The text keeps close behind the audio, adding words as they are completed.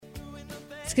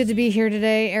It's good to be here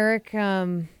today, Eric.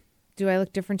 Do I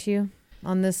look different to you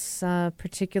on this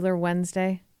particular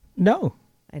Wednesday? No.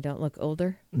 I don't look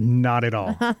older? Not at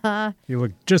all. You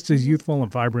look just as youthful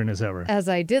and vibrant as ever. As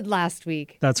I did last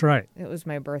week. That's right. It was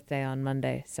my birthday on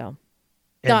Monday, so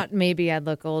thought maybe I'd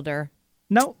look older.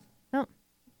 No. No.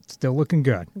 Still looking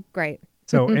good. Great.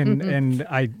 So, and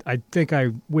I think I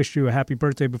wished you a happy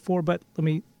birthday before, but let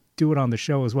me do it on the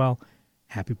show as well.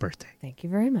 Happy birthday. Thank you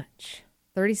very much.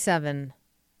 37.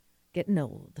 Getting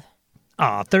old.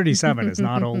 37 is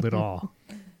not old at all.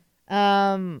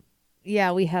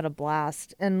 Yeah, we had a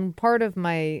blast. And part of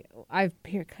I've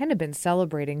kind of been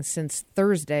celebrating since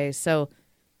Thursday. So,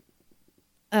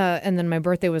 and then my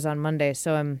birthday was on Monday.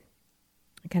 So I'm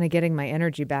kind of getting my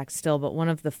energy back still. But one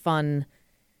of the fun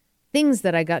things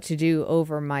that I got to do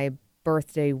over my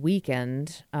birthday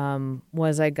weekend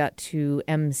was I got to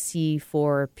MC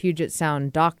for Puget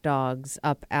Sound Dock Dogs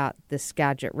up at the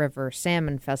Skagit River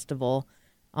Salmon Festival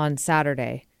on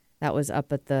Saturday. That was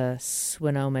up at the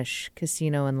Swinomish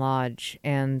Casino and Lodge.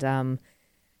 And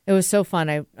it was so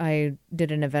fun. I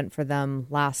did an event for them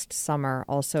last summer,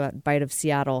 also at Bite of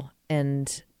Seattle.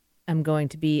 And I'm going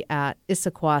to be at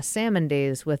Issaquah Salmon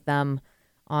Days with them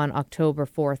on October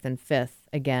 4th and 5th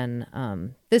again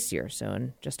this year. So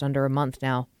in just under a month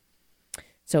now.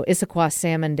 So Issaquah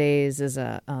Salmon Days is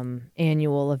a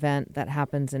annual event that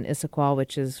happens in Issaquah,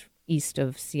 which is east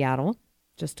of Seattle,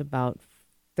 just about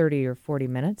 30 or 40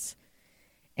 minutes.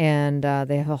 And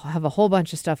they have a whole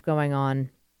bunch of stuff going on,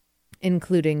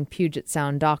 including Puget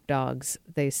Sound Dock Dogs.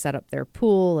 They set up their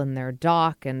pool and their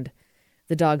dock, and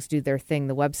the dogs do their thing.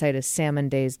 The website is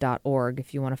salmondays.org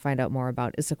if you want to find out more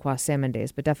about Issaquah Salmon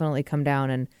Days. But definitely come down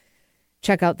and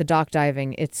check out the dock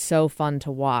diving. It's so fun to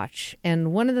watch.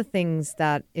 And one of the things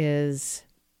that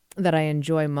I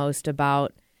enjoy most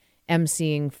about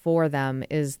emceeing for them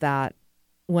is that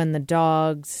when the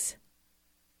dogs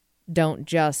don't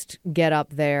just get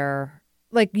up there,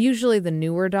 like usually the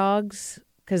newer dogs,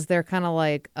 because they're kind of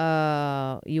like,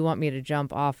 you want me to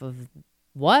jump off of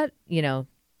what? You know,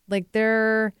 like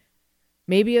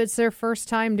maybe it's their first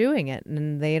time doing it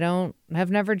and they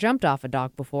have never jumped off a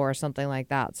dock before or something like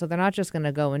that. So they're not just going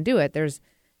to go and do it. There's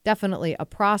definitely a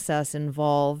process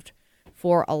involved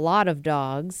for a lot of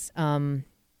dogs,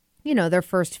 their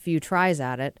first few tries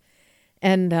at it.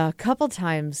 And a couple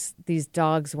times these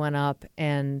dogs went up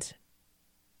and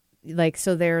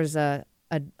so there's a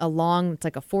long, it's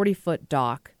like a 40-foot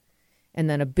dock and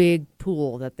then a big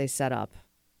pool that they set up,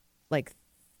 like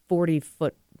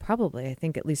 40-foot, probably, I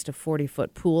think at least a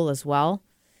 40-foot pool as well.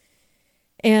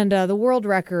 And the world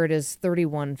record is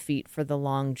 31 feet for the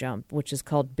long jump, which is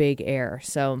called Big Air.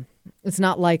 So it's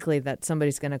not likely that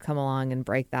somebody's going to come along and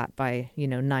break that by,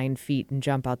 9 feet and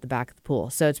jump out the back of the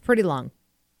pool. So it's pretty long.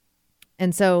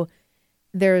 And so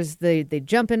they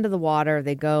jump into the water,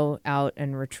 they go out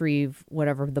and retrieve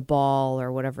whatever the ball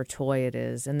or whatever toy it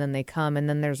is, and then they come, and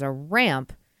then there's a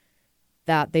ramp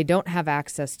that they don't have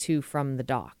access to from the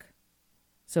dock.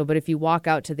 So, but if you walk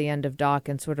out to the end of dock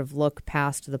and sort of look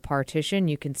past the partition,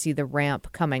 you can see the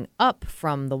ramp coming up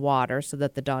from the water so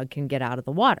that the dog can get out of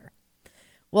the water.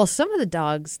 Well, some of the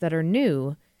dogs that are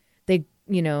new,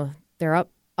 they're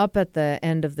up at the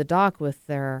end of the dock with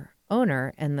their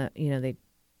owner, and they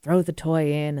throw the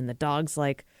toy in, and the dog's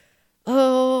like,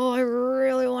 oh, I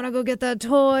really want to go get that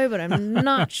toy, but I'm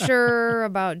not sure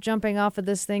about jumping off of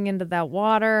this thing into that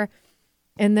water.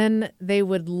 And then they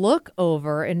would look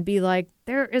over and be like,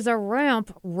 there is a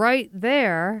ramp right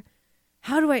there.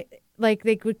 How do I,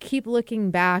 they would keep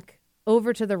looking back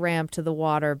over to the ramp, to the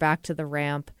water, back to the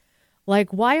ramp.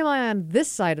 Like, why am I on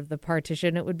this side of the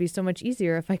partition? It would be so much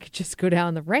easier if I could just go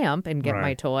down the ramp and get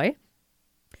my toy.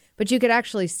 But you could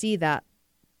actually see that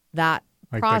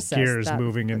process. The gears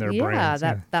moving in their brains.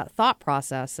 Yeah, that thought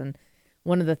process. And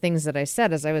one of the things that I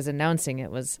said as I was announcing it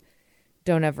was,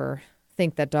 don't ever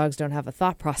think that dogs don't have a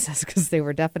thought process, because they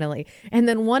were definitely. And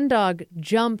then one dog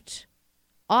jumped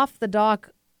off the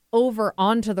dock over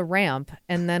onto the ramp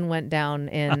and then went down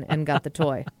in and got the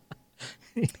toy.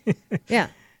 Yeah.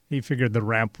 He figured the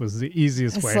ramp was the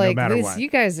easiest way, like, no matter what. You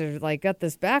guys are got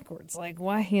this backwards. Like,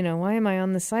 why am I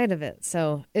on the side of it?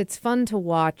 So it's fun to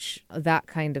watch that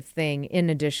kind of thing, in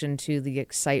addition to the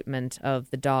excitement of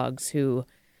the dogs who,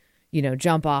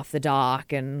 jump off the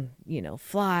dock and,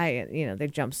 fly. They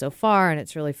jump so far, and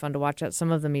it's really fun to watch that.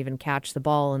 Some of them even catch the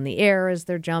ball in the air as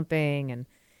they're jumping, and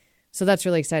so that's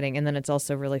really exciting. And then it's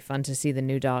also really fun to see the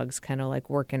new dogs kind of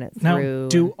working it through. Now,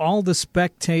 do all the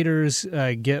spectators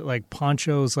get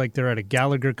ponchos like they're at a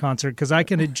Gallagher concert? Because I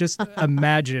can just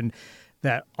imagine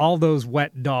that all those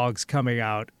wet dogs coming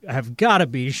out have got to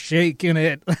be shaking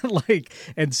it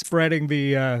and spreading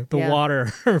the water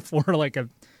for like a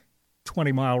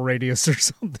 20-mile radius or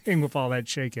something with all that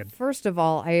shaking. First of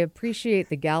all, I appreciate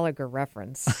the Gallagher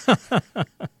reference.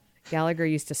 Gallagher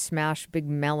used to smash big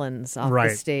melons off the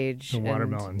stage. The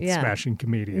watermelon smashing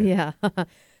comedian. Yeah.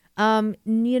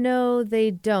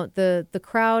 They don't. The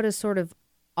crowd is sort of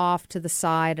off to the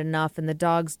side enough, and the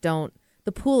dogs don't.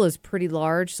 The pool is pretty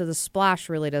large, so the splash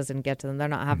really doesn't get to them. They're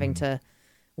not having to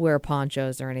wear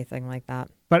ponchos or anything like that.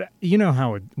 But you know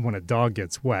how when a dog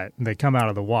gets wet and they come out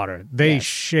of the water, they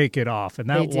shake it off, and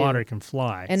that water can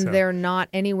fly. And they're not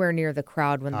anywhere near the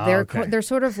crowd when they're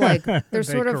sort of like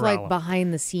like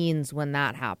behind the scenes when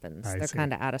that happens. They're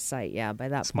kind of out of sight. Yeah, by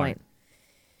that point.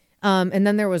 And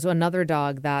then there was another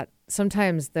dog that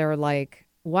sometimes they're like,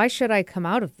 why should I come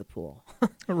out of the pool?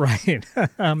 Right.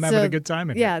 I'm having a good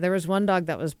time in here. There was one dog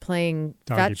that was playing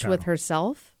fetch with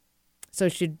herself. So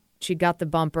she got the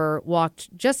bumper,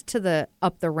 walked just to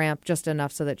up the ramp just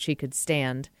enough so that she could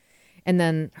stand. And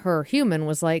then her human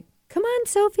was like, come on,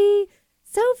 Sophie,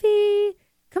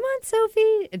 come on,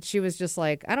 Sophie. And she was just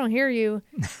like, I don't hear you.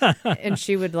 And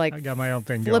she would like I got my own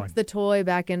thing flip going. the toy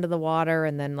back into the water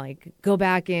and then like go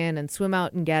back in and swim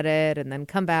out and get it and then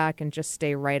come back and just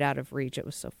stay right out of reach. It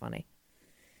was so funny.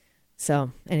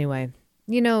 So anyway,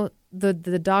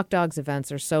 the Doc Dogs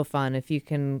events are so fun. If you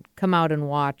can come out and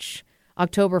watch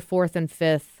October 4th and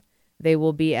 5th, they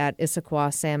will be at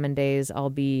Issaquah Salmon Days.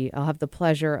 I'll have the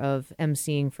pleasure of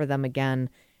emceeing for them again.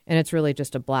 And it's really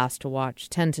just a blast to watch,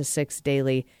 10 to 6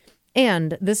 daily.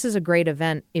 And this is a great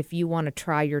event if you want to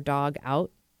try your dog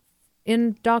out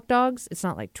in Doc Dogs. It's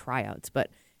not like tryouts, but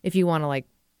if you want to like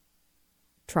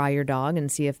try your dog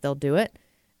and see if they'll do it,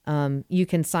 you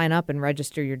can sign up and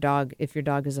register your dog if your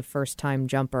dog is a first-time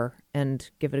jumper and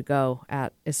give it a go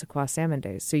at Issaquah Salmon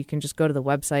Days. So you can just go to the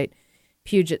website,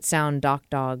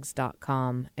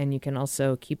 PugetSoundDocDogs.com, and you can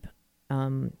also keep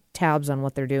tabs on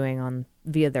what they're doing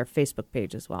via their Facebook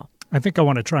page as well. I think I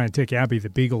want to try and take Abby the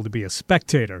Beagle to be a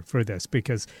spectator for this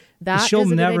because that she'll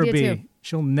is a never good idea be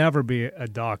she'll never be a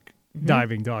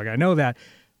diving dog. I know that,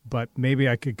 but maybe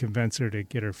I could convince her to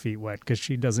get her feet wet because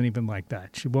she doesn't even like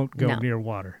that. She won't go near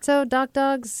water. So Doc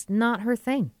Dog's not her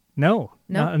thing. No.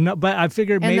 But I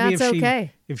figured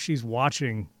maybe if she's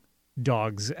watching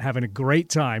dogs having a great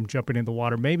time jumping in the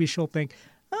water, maybe she'll think,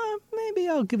 maybe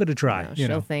I'll give it a try. No,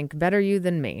 she'll think, better you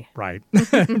than me. Right.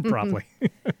 Probably.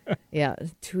 Yeah,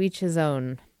 to each his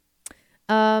own.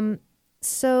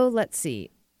 So let's see.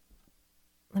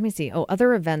 Let me see. Oh,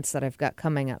 other events that I've got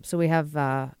coming up. So we have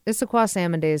Issaquah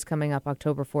Salmon Days coming up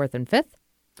October 4th and 5th.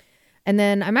 And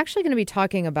then I'm actually going to be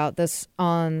talking about this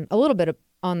a little bit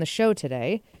on the show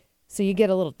today. So you get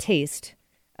a little taste.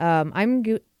 I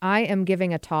am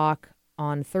giving a talk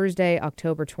on Thursday,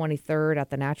 October 23rd at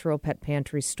the Natural Pet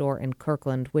Pantry store in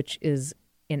Kirkland, which is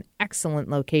an excellent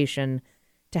location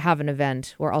to have an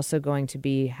event. We're also going to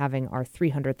be having our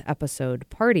 300th episode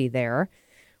party there,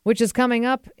 which is coming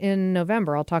up in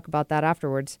November. I'll talk about that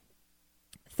afterwards.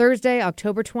 Thursday,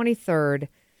 October 23rd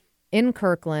in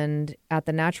Kirkland at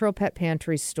the Natural Pet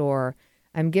Pantry store,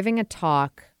 I'm giving a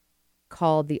talk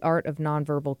called The Art of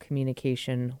Nonverbal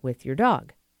Communication with Your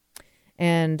Dog.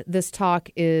 And this talk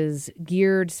is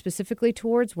geared specifically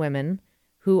towards women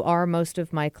who are most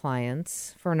of my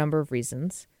clients for a number of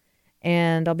reasons.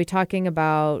 And I'll be talking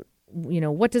about,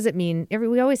 what does it mean?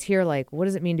 We always hear like, what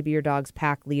does it mean to be your dog's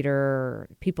pack leader?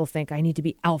 People think I need to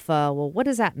be alpha. Well, what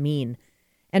does that mean?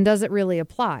 And does it really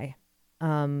apply?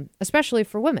 Especially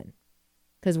for women,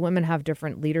 because women have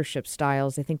different leadership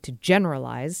styles. I think to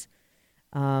generalize,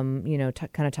 kind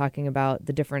of talking about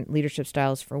the different leadership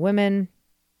styles for women,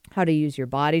 how to use your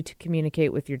body to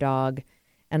communicate with your dog,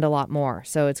 and a lot more.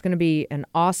 So it's going to be an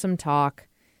awesome talk.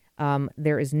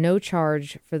 There is no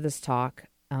charge for this talk,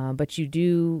 but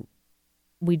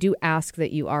we do ask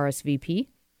that you RSVP,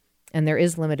 and there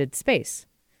is limited space.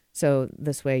 So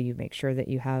this way you make sure that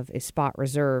you have a spot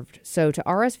reserved. So to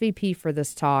RSVP for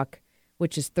this talk,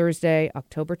 which is Thursday,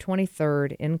 October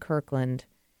 23rd in Kirkland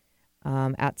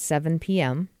at 7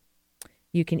 p.m.,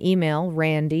 you can email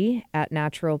Randy at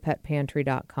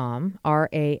naturalpetpantry.com,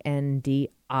 RANDI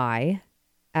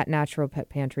at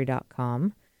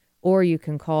naturalpetpantry.com, or you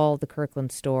can call the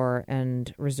Kirkland store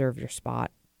and reserve your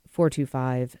spot,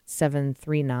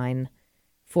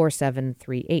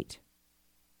 425-739-4738.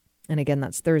 And again,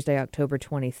 that's Thursday, October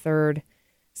 23rd,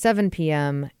 7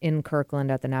 p.m. in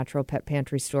Kirkland at the Natural Pet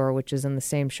Pantry store, which is in the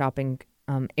same shopping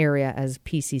area as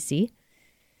PCC.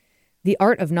 The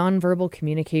Art of Nonverbal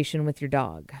Communication with Your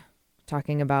Dog,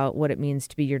 talking about what it means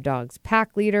to be your dog's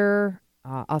pack leader,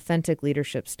 authentic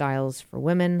leadership styles for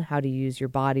women, how to use your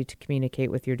body to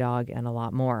communicate with your dog, and a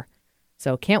lot more.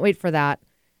 So can't wait for that.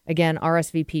 Again,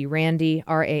 RSVP Randy,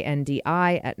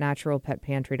 R-A-N-D-I, at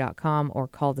naturalpetpantry.com, or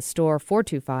call the store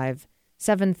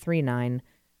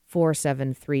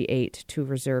 425-739-4738 to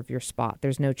reserve your spot.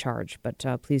 There's no charge, but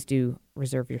please do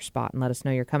reserve your spot and let us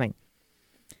know you're coming.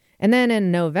 And then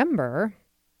in November,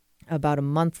 about a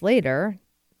month later,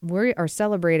 we are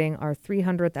celebrating our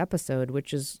 300th episode,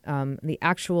 which is the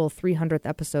actual 300th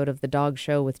episode of The Dog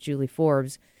Show with Julie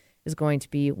Forbes is going to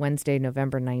be Wednesday,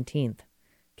 November 19th.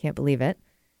 Can't believe it.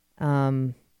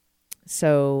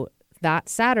 So that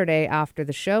Saturday after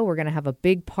the show, we're going to have a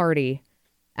big party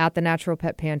at the Natural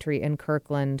Pet Pantry in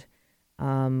Kirkland.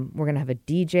 We're going to have a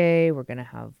DJ. We're going to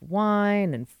have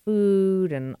wine and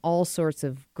food and all sorts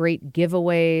of great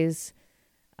giveaways.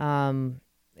 The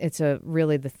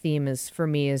theme is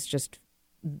just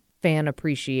fan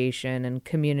appreciation and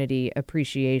community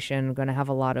appreciation. We're going to have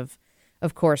a lot of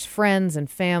course, friends and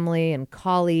family and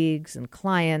colleagues and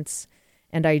clients.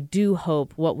 And I do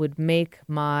hope what would make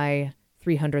my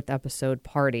 300th episode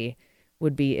party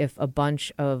would be if a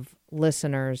bunch of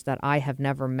listeners that I have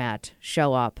never met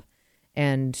show up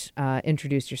and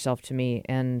introduce yourself to me.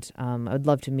 And I'd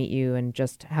love to meet you and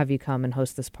just have you come and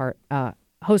host this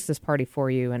party for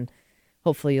you. And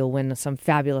hopefully you'll win some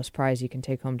fabulous prize you can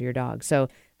take home to your dog. So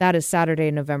that is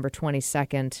Saturday, November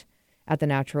 22nd at the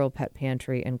Natural Pet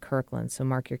Pantry in Kirkland. So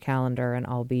mark your calendar, and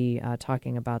I'll be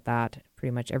talking about that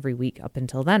pretty much every week up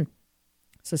until then.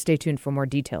 So stay tuned for more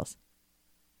details.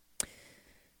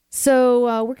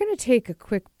 So we're going to take a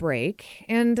quick break,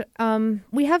 and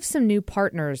we have some new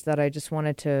partners that I just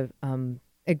wanted to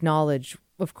acknowledge.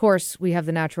 Of course, we have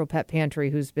the Natural Pet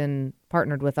Pantry, who's been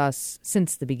partnered with us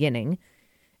since the beginning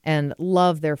and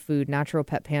love their food.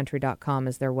 Naturalpetpantry.com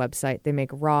is their website. They make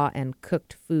raw and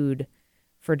cooked food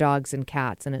for dogs and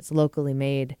cats, and it's locally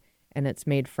made, and it's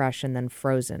made fresh and then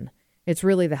frozen. It's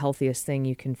really the healthiest thing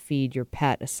you can feed your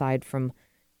pet aside from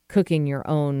cooking your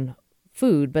own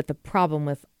food. But the problem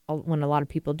with when a lot of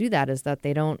people do that is that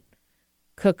they don't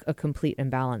cook a complete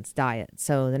and balanced diet.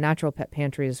 So the Natural Pet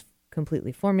Pantry is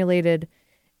completely formulated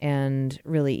and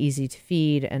really easy to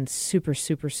feed and super,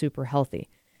 super, super healthy.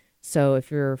 So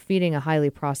if you're feeding a highly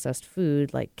processed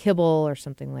food like kibble or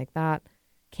something like that,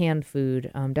 canned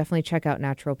food, definitely check out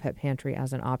Natural Pet Pantry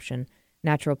as an option,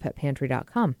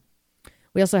 naturalpetpantry.com.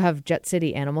 We also have Jet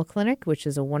City Animal Clinic, which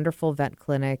is a wonderful vet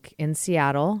clinic in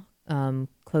Seattle,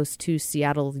 close to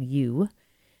Seattle U,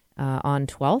 on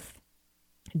 12th.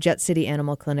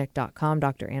 JetCityAnimalClinic.com.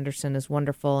 Dr. Anderson is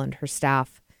wonderful, and her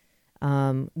staff,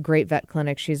 great vet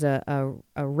clinic. She's a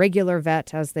regular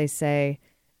vet, as they say,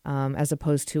 as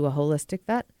opposed to a holistic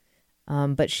vet.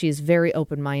 But she's very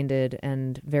open-minded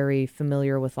and very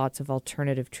familiar with lots of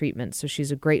alternative treatments. So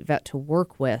she's a great vet to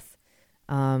work with,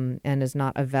 and is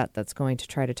not a vet that's going to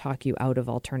try to talk you out of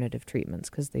alternative treatments,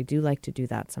 because they do like to do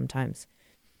that sometimes.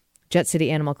 Jet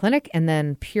City Animal Clinic. And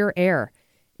then Pure Air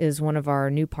is one of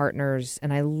our new partners,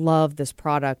 and I love this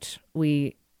product.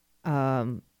 It's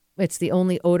the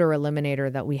only odor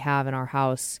eliminator that we have in our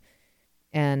house,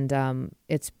 and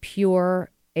it's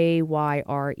Pure,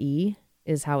 A-Y-R-E,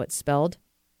 is how it's spelled.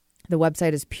 The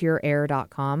website is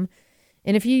pureair.com.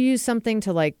 And if you use something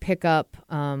to like pick up,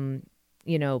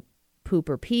 poop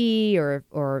or pee or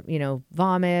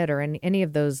vomit or any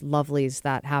of those lovelies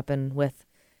that happen with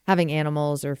having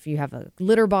animals, or if you have a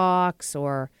litter box,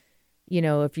 or,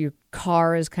 if your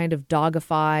car is kind of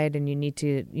dogified and you need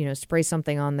to, spray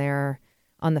something on there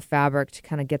on the fabric to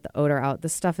kind of get the odor out,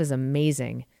 this stuff is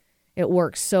amazing. It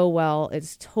works so well.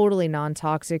 It's totally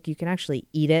non-toxic. You can actually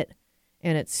eat it.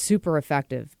 And it's super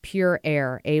effective. Pure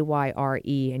Air,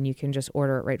 A-Y-R-E, and you can just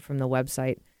order it right from the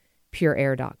website,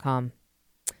 pureair.com.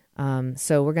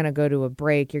 So we're going to go to a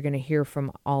break. You're going to hear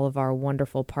from all of our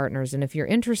wonderful partners. And if you're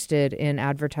interested in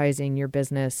advertising your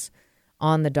business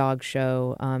on the Dog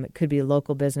Show, it could be a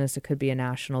local business, it could be a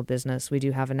national business. We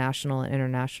do have a national and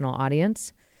international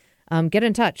audience. Get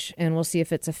in touch, and we'll see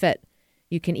if it's a fit.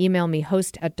 You can email me,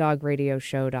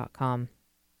 host@dogradioshow.com.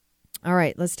 All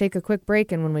right, let's take a quick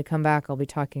break, and when we come back, I'll be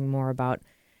talking more about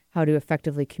how to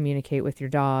effectively communicate with your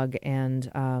dog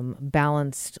and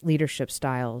balanced leadership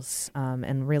styles,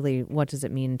 and really what does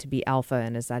it mean to be alpha,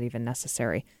 and is that even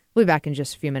necessary? We'll be back in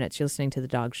just a few minutes. You're listening to The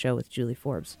Dog Show with Julie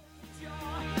Forbes.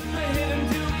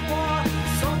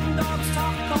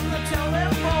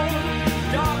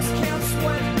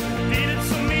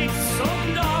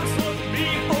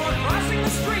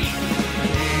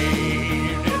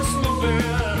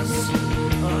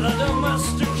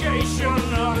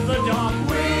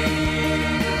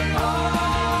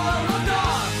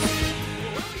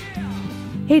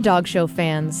 Hey Dog Show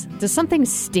fans, does something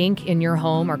stink in your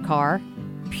home or car?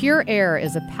 Pure Air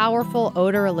is a powerful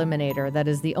odor eliminator that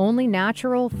is the only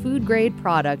natural food-grade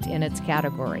product in its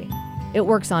category. It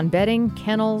works on bedding,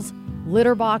 kennels,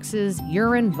 litter boxes,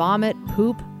 urine, vomit,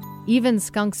 poop, even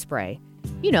skunk spray.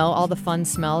 You know, all the fun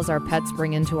smells our pets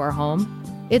bring into our home.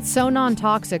 It's so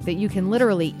non-toxic that you can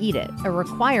literally eat it, a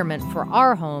requirement for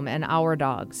our home and our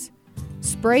dogs.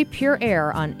 Spray Pure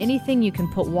Air on anything you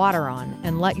can put water on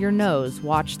and let your nose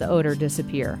watch the odor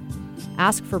disappear.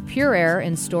 Ask for Pure Air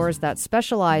in stores that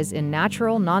specialize in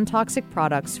natural, non-toxic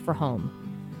products for home.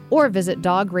 Or visit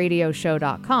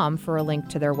dogradioshow.com for a link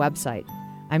to their website.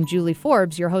 I'm Julie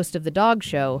Forbes, your host of The Dog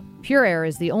Show. Pure Air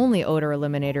is the only odor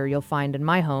eliminator you'll find in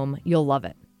my home. You'll love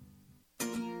it.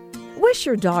 Wish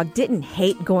your dog didn't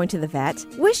hate going to the vet?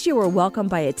 Wish you were welcomed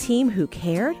by a team who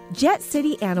cared? Jet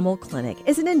City Animal Clinic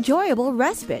is an enjoyable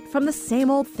respite from the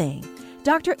same old thing.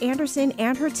 Dr. Anderson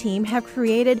and her team have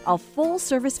created a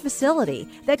full-service facility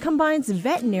that combines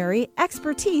veterinary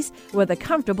expertise with a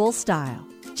comfortable style.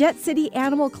 Jet City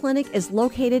Animal Clinic is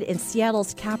located in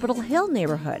Seattle's Capitol Hill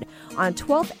neighborhood on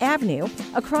 12th Avenue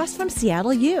across from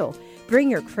Seattle U. Bring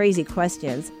your crazy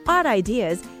questions, odd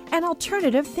ideas, and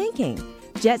alternative thinking.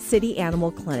 Jet City Animal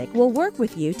Clinic will work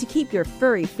with you to keep your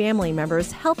furry family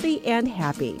members healthy and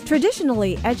happy.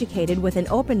 Traditionally educated with an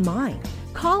open mind,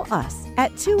 call us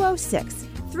at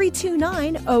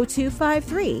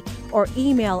 206-329-0253 or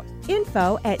email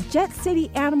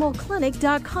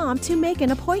info@jetcityanimalclinic.com to make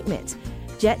an appointment.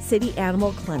 Jet City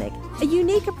Animal Clinic, a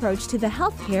unique approach to the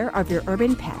health care of your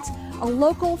urban pet, a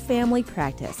local family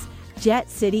practice.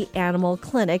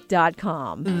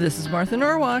 JetCityAnimalClinic.com. This is Martha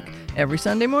Norwalk. Every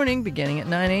Sunday morning, beginning at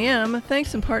 9 a.m.,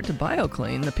 thanks in part to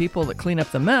BioClean, the people that clean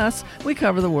up the mess, we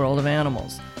cover the world of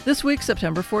animals. This week,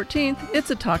 September 14th, it's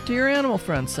a Talk to Your Animal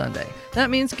Friend Sunday. That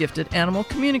means gifted animal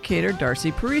communicator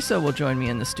Darcy Pariso will join me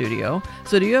in the studio.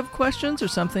 So do you have questions or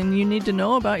something you need to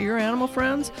know about your animal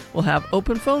friends? We'll have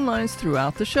open phone lines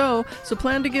throughout the show, so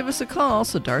plan to give us a call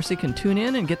so Darcy can tune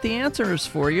in and get the answers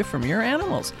for you from your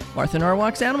animals. Martha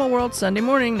Norwalk's Animal World, Sunday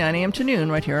morning, 9 a.m. to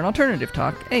noon, right here on Alternative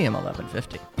Talk, AM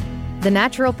 1150. The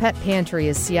Natural Pet Pantry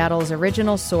is Seattle's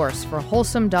original source for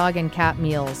wholesome dog and cat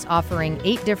meals, offering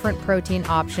 8 different protein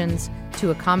options to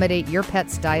accommodate your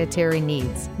pet's dietary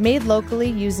needs. Made locally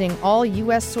using all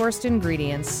U.S.-sourced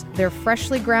ingredients, their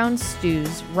freshly ground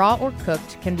stews, raw or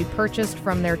cooked, can be purchased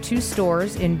from their 2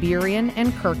 stores in Burien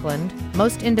and Kirkland,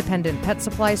 most independent pet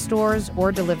supply stores,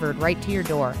 or delivered right to your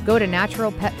door. Go to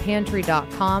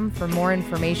naturalpetpantry.com for more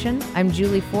information. I'm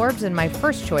Julie Forbes, and my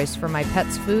first choice for my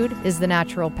pet's food is the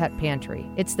Natural Pet Pantry.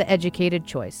 It's the educated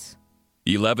choice.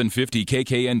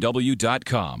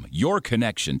 1150kknw.com, your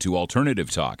connection to Alternative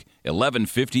Talk,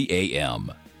 1150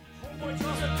 AM.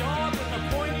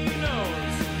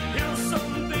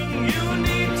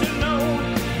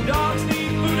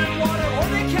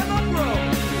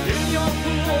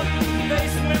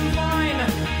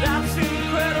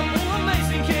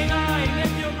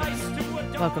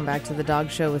 Welcome back to The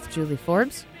Dog Show with Julie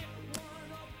Forbes.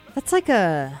 That's like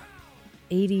a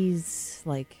 80s,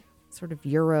 sort of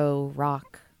Euro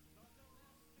rock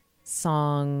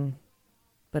song,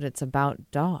 but it's about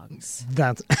dogs.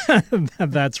 That's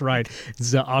right.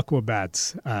 It's the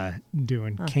Aquabats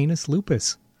doing Canis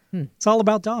Lupus. It's all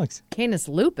about dogs. Canis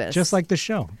Lupus? Just like the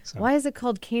show. So. Why is it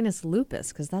called Canis Lupus?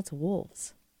 Because that's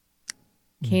wolves.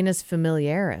 Canis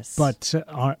familiaris. But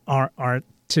are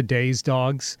today's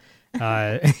dogs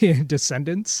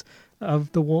descendants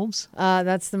of the wolves?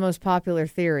 That's the most popular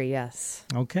theory, yes.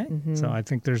 Okay. Mm-hmm. So I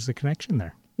think there's a connection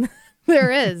there.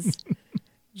 There is.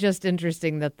 Just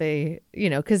interesting that they,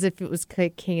 because if it was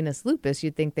Canis Lupus,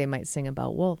 you'd think they might sing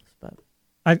about wolves. But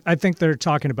I think they're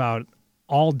talking about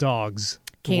all dogs.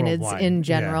 Canids worldwide. in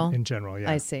general? Yeah, in general,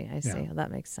 yeah. I see. Yeah. Well, that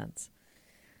makes sense.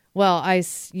 Well,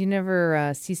 you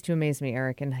never cease to amaze me,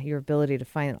 Eric, and your ability to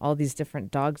find all these different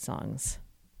dog songs.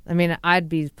 I mean, I'd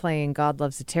be playing God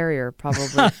Loves a Terrier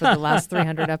probably for the last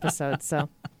 300 episodes. So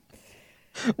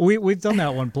we've done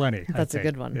that one plenty. That's a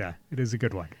good one. Yeah, it is a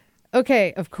good one.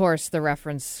 Okay, of course, the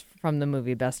reference from the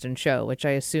movie Best in Show, which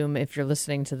I assume if you're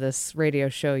listening to this radio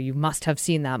show, you must have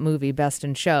seen that movie Best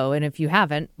in Show. And if you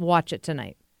haven't, watch it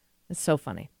tonight. It's so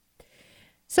funny.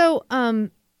 So I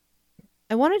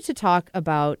wanted to talk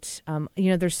about,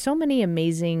 there's so many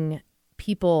amazing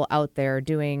people out there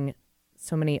doing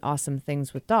so many awesome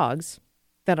things with dogs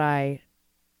that I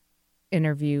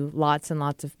interview lots and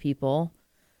lots of people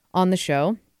on the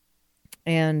show.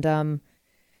 And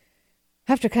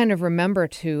have to kind of remember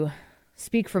to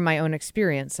speak from my own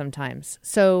experience sometimes.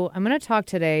 So I'm going to talk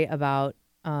today about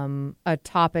a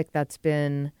topic that's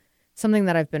been something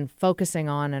that I've been focusing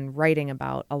on and writing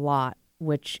about a lot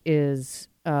which is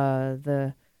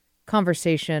the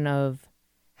conversation of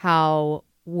how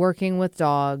working with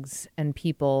dogs and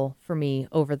people for me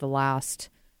over the last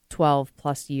 12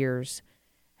 plus years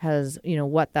has,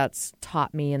 what that's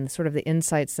taught me and sort of the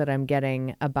insights that I'm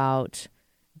getting about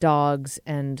dogs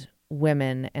and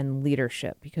women and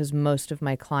leadership, because most of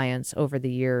my clients over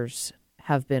the years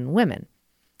have been women.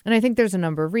 And I think there's a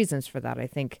number of reasons for that. I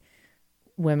think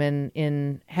women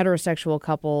in heterosexual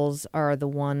couples are the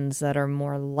ones that are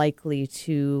more likely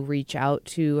to reach out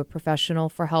to a professional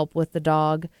for help with the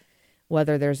dog,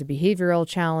 whether there's a behavioral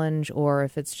challenge or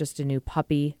if it's just a new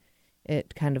puppy.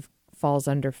 It kind of falls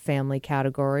under family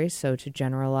category. So to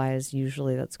generalize,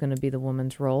 usually that's going to be the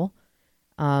woman's role.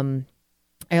 I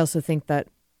also think that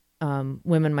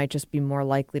women might just be more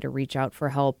likely to reach out for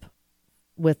help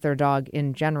with their dog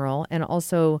in general, and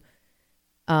also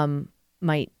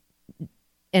might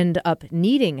end up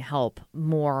needing help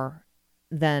more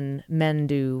than men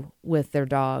do with their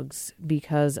dogs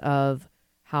because of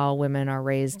how women are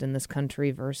raised in this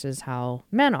country versus how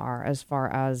men are, as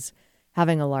far as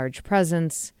having a large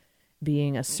presence,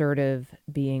 being assertive,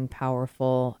 being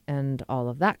powerful, and all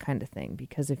of that kind of thing.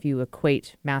 Because if you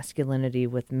equate masculinity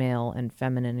with male and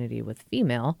femininity with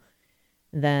female,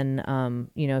 then,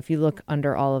 if you look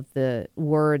under all of the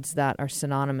words that are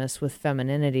synonymous with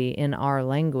femininity in our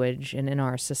language and in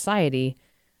our society,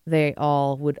 they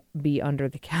all would be under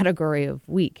the category of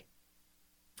weak.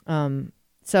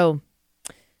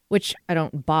 Which I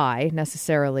don't buy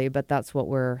necessarily, but that's what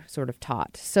we're sort of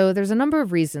taught. So there's a number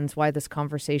of reasons why this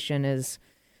conversation is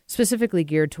specifically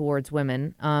geared towards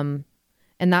women, and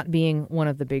that being one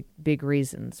of the big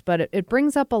reasons. But it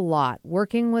brings up a lot.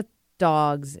 Working with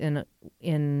dogs and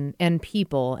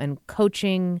people, and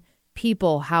coaching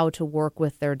people how to work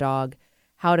with their dog,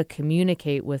 how to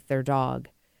communicate with their dog.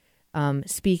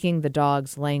 Speaking the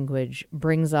dog's language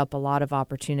brings up a lot of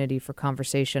opportunity for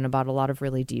conversation about a lot of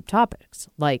really deep topics,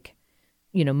 like,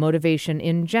 motivation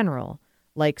in general,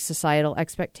 like societal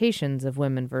expectations of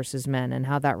women versus men and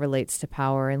how that relates to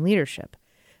power and leadership.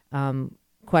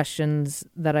 Questions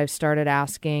that I've started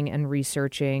asking and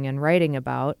researching and writing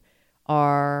about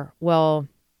are, well,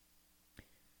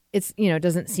 it's, it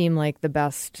doesn't seem like the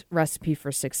best recipe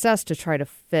for success to try to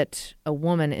fit a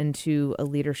woman into a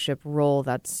leadership role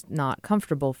that's not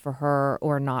comfortable for her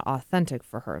or not authentic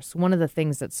for her. So one of the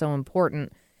things that's so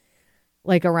important,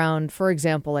 like around, for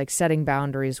example, like setting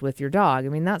boundaries with your dog. I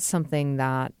mean, that's something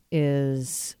that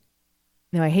is,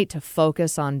 I hate to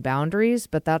focus on boundaries,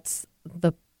 but that's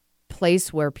the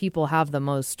place where people have the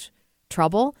most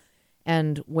trouble.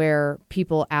 And where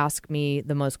people ask me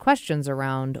the most questions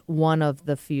around. One of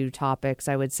the few topics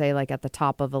I would say, like at the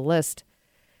top of a list,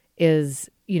 is,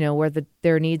 where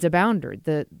there needs a boundary.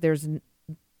 There's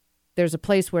a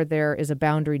place where there is a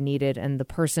boundary needed and the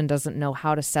person doesn't know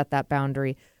how to set that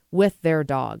boundary with their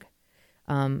dog.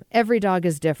 Every dog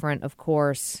is different, of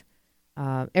course.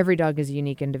 Every dog is a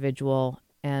unique individual.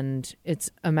 And it's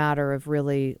a matter of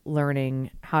really learning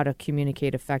how to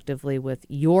communicate effectively with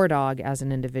your dog as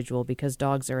an individual, because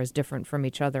dogs are as different from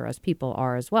each other as people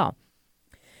are as well.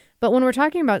 But when we're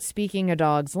talking about speaking a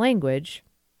dog's language,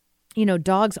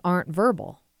 dogs aren't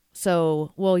verbal.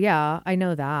 So, well, yeah, I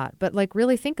know that. But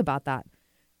really think about that.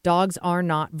 Dogs are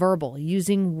not verbal.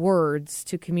 Using words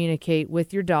to communicate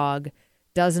with your dog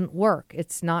doesn't work.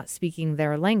 It's not speaking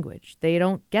their language. They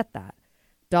don't get that.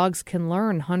 Dogs can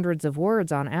learn hundreds of words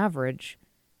on average.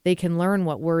 They can learn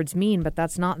what words mean, but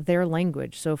that's not their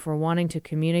language. So if we're wanting to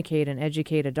communicate and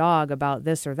educate a dog about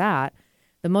this or that,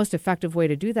 the most effective way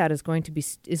to do that is going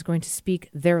to speak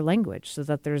their language, so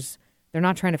that they're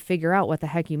not trying to figure out what the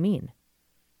heck you mean.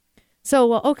 So,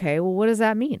 what does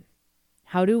that mean?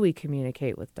 How do we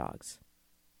communicate with dogs?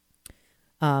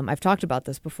 I've talked about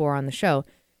this before on the show.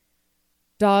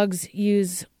 Dogs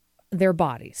use their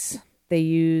bodies. They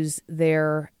use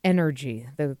their energy,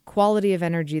 the quality of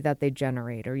energy that they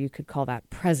generate, or you could call that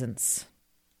presence,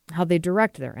 how they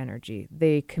direct their energy.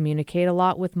 They communicate a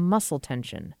lot with muscle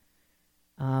tension,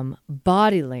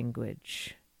 body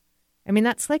language. I mean,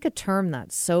 that's like a term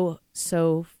that's so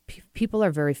people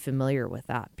are very familiar with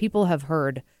that. People have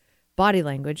heard body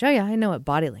language. Oh, yeah, I know what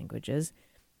body language is.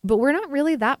 But we're not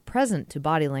really that present to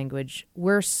body language.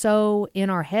 We're so in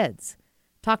our heads.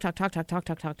 Talk,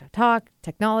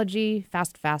 technology,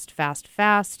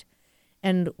 fast.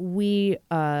 And we,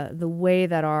 the way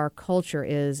that our culture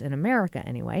is in America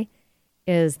anyway,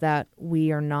 is that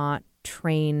we are not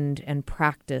trained and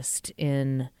practiced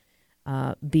in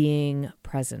being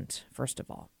present, first of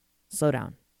all. Slow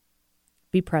down.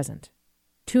 Be present.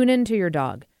 Tune into your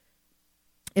dog.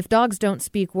 If dogs don't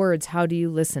speak words, how do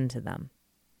you listen to them?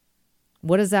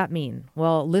 What does that mean?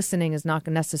 Well, listening is not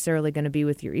necessarily going to be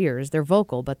with your ears. They're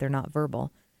vocal, but they're not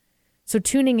verbal. So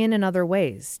tuning in other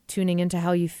ways, tuning into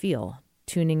how you feel,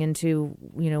 tuning into,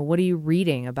 what are you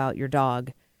reading about your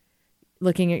dog,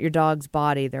 looking at your dog's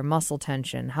body, their muscle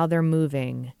tension, how they're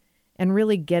moving, and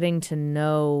really getting to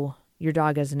know your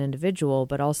dog as an individual,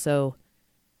 but also,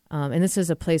 and this is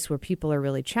a place where people are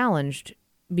really challenged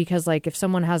because, like, if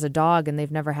someone has a dog and they've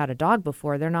never had a dog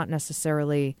before, they're not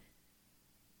necessarily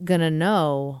going to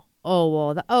know,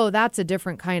 that's a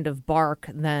different kind of bark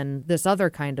than this other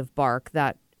kind of bark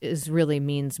that really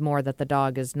means more that the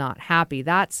dog is not happy.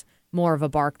 That's more of a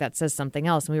bark that says something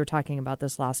else. And we were talking about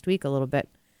this last week a little bit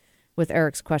with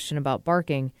Eric's question about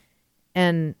barking.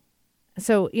 And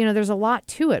so, there's a lot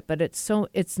to it, but it's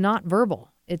not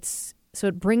verbal. So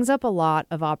it brings up a lot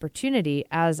of opportunity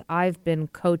as I've been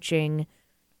coaching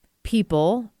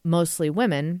people, mostly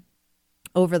women,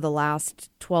 over the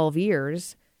last 12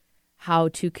 years, how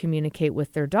to communicate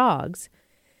with their dogs.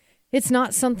 It's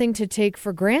not something to take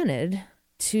for granted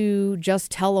to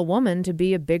just tell a woman to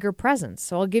be a bigger presence.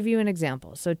 So I'll give you an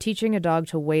example. So teaching a dog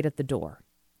to wait at the door.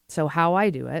 So how I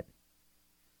do it.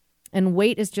 And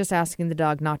wait is just asking the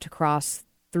dog not to cross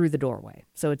through the doorway.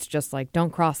 So it's just like,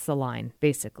 don't cross the line,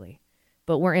 basically.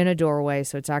 But we're in a doorway,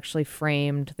 so it's actually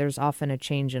framed. There's often a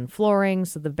change in flooring.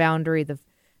 So the boundary, the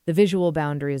visual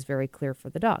boundary is very clear for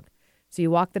the dog. So you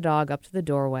walk the dog up to the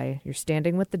doorway. You're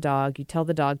standing with the dog. You tell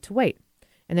the dog to wait.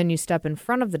 And then you step in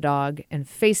front of the dog and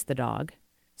face the dog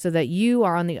so that you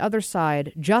are on the other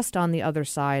side, just on the other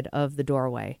side of the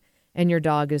doorway, and your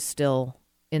dog is still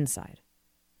inside.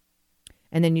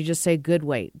 And then you just say, good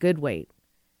wait,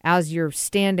 as you're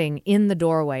standing in the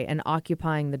doorway and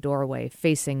occupying the doorway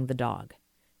facing the dog.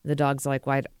 The dog's like,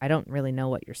 well, I don't really know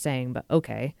what you're saying, but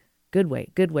okay, good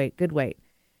wait.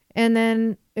 And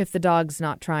then if the dog's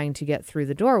not trying to get through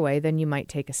the doorway, then you might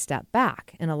take a step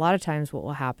back. And a lot of times what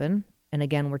will happen, and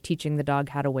again, we're teaching the dog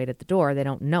how to wait at the door. They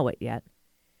don't know it yet.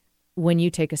 When you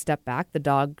take a step back, the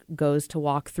dog goes to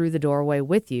walk through the doorway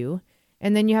with you.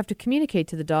 And then you have to communicate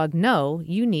to the dog, no,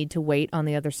 you need to wait on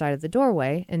the other side of the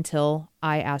doorway until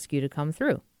I ask you to come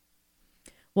through.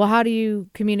 Well, how do you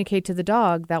communicate to the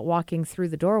dog that walking through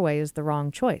the doorway is the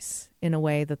wrong choice in a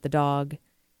way that the dog,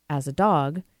 as a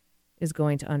dog, is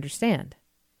going to understand?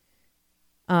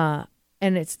 And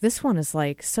this one is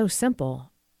like so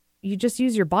simple. You just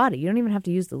use your body. You don't even have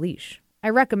to use the leash. I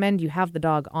recommend you have the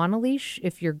dog on a leash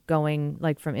if you're going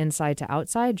like from inside to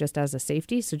outside, just as a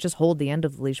safety. So just hold the end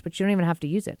of the leash, but you don't even have to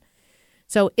use it.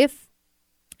 So if,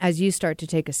 as you start to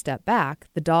take a step back,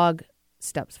 the dog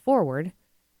steps forward,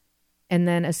 and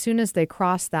then as soon as they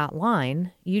cross that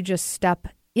line, you just step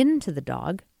into the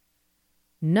dog,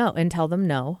 no, and tell them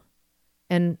no,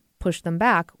 and push them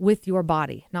back with your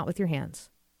body, not with your hands.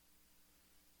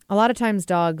 A lot of times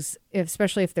dogs,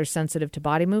 especially if they're sensitive to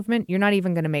body movement, you're not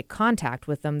even going to make contact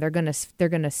with them. They're going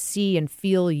to see and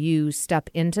feel you step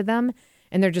into them,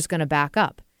 and they're just going to back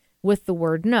up with the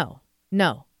word no,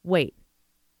 wait.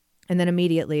 And then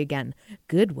immediately again,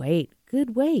 good wait.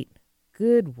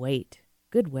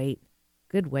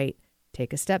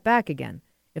 Take a step back again.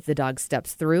 If the dog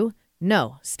steps through,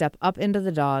 no, step up into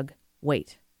the dog,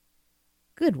 wait.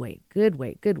 Good wait.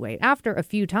 After a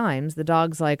few times, the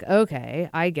dog's like, okay,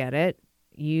 I get it.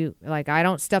 I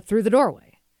don't step through the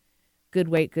doorway. Good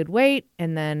wait.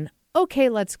 And then, okay,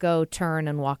 let's go turn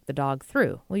and walk the dog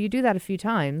through. Well, you do that a few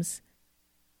times,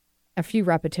 a few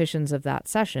repetitions of that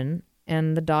session,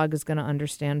 and the dog is going to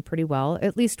understand pretty well,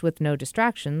 at least with no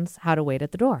distractions, how to wait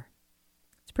at the door.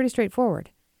 It's pretty straightforward.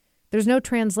 There's no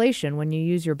translation when you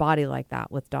use your body like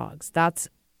that with dogs. That's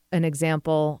an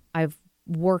example. I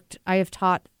have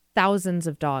taught thousands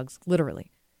of dogs,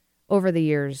 literally, over the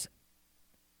years,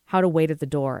 how to wait at the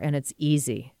door, and it's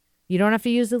easy. You don't have to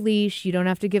use a leash. You don't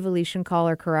have to give a leash and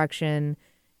collar correction.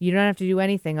 You don't have to do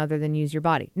anything other than use your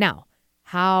body. Now,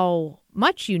 how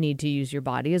much you need to use your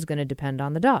body is going to depend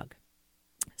on the dog.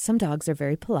 Some dogs are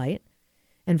very polite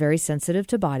and very sensitive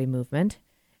to body movement,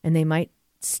 and they might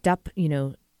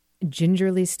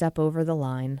gingerly step over the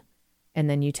line, and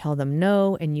then you tell them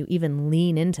no, and you even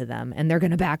lean into them, and they're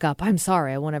going to back up. I'm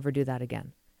sorry, I won't ever do that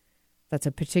again. That's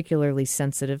a particularly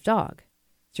sensitive dog.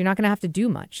 So you're not going to have to do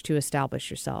much to establish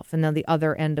yourself. And then the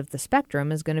other end of the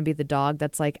spectrum is going to be the dog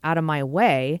that's like out of my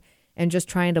way and just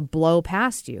trying to blow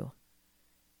past you.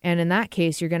 And in that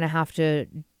case, you're going to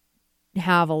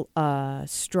have a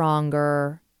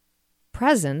stronger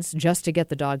presence just to get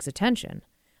the dog's attention.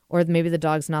 Or maybe the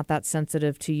dog's not that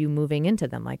sensitive to you moving into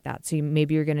them like that. So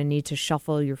maybe you're going to need to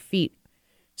shuffle your feet,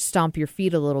 stomp your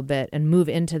feet a little bit and move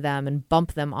into them and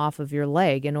bump them off of your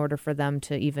leg in order for them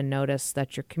to even notice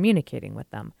that you're communicating with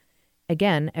them.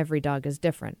 again, every dog is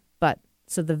different. But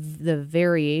so the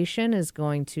variation is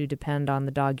going to depend on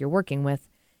the dog you're working with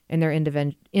and their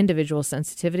individual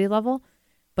sensitivity level.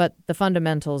 But the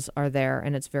fundamentals are there,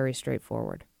 and it's very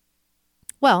straightforward.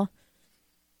 Well,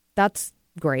 that's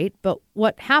great. But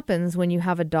what happens when you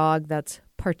have a dog that's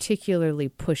particularly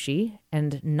pushy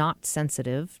and not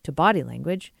sensitive to body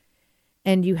language,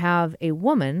 and you have a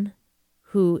woman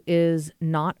who is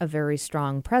not a very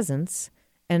strong presence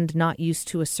and not used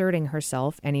to asserting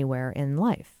herself anywhere in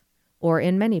life or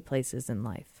in many places in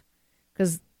life?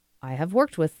 Because I have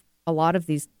worked with a lot of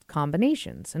these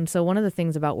combinations. And so one of the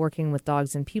things about working with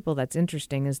dogs and people that's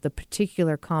interesting is the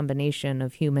particular combination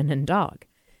of human and dog.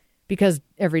 Because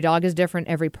every dog is different,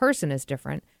 every person is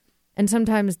different. And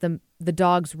sometimes the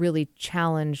dogs really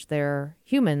challenge their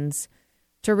humans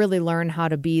to really learn how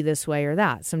to be this way or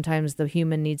that. Sometimes the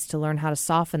human needs to learn how to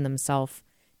soften themselves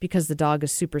because the dog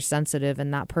is super sensitive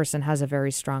and that person has a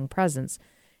very strong presence.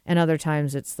 And other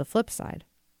times it's the flip side.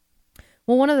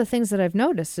 Well, one of the things that I've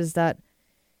noticed is that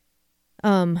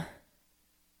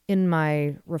in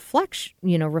my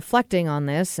reflecting on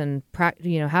this and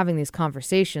having these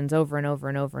conversations over and over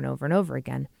and over and over and over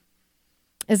again,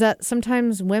 is that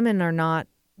sometimes women are not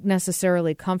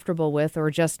necessarily comfortable with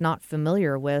or just not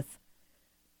familiar with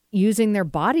using their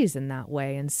bodies in that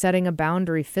way and setting a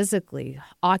boundary physically,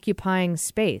 occupying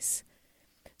space.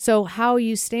 So how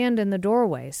you stand in the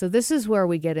doorway. So this is where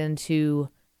we get into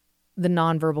the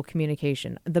nonverbal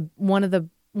communication. One of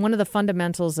the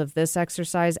fundamentals of this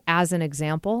exercise as an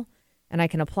example, and I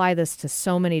can apply this to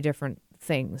so many different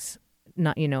things,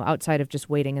 not, outside of just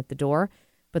waiting at the door,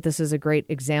 but this is a great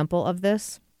example of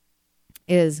this,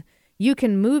 is you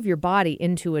can move your body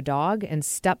into a dog and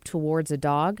step towards a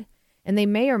dog, and they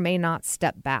may or may not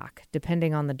step back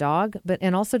depending on the dog,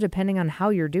 and also depending on how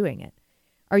you're doing it.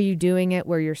 Are you doing it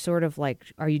where you're sort of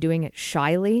are you doing it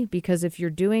shyly? Because if you're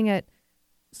doing it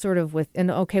sort of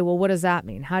okay, well, what does that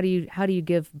mean? How do you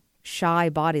give shy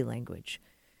body language?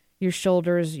 Your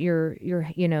shoulders,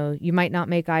 you might not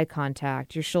make eye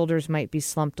contact. Your shoulders might be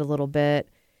slumped a little bit.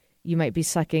 You might be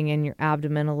sucking in your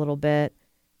abdomen a little bit.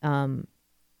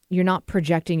 You're not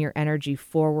projecting your energy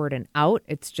forward and out.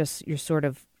 It's just you're sort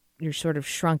of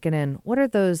shrunken in. What are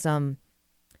those?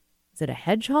 Is it a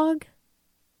hedgehog?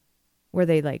 Where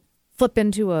they flip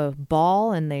into a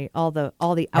ball and they all the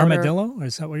outer armadillo?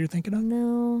 Is that what you're thinking of?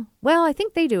 No. Well, I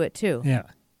think they do it too. Yeah.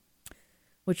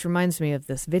 Which reminds me of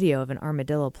this video of an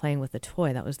armadillo playing with a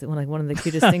toy. That was one of the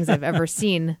cutest things I've ever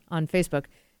seen on Facebook.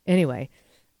 Anyway,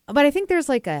 but I think there's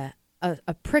a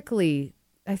prickly.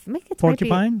 I think it's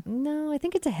porcupine. No, I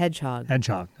think it's a hedgehog.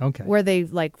 Hedgehog. Okay. Where they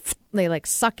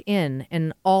suck in,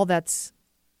 and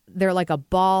they're like a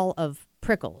ball of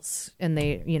prickles, and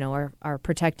they are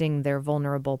protecting their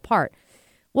vulnerable part.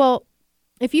 Well,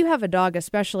 if you have a dog,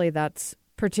 especially that's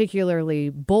particularly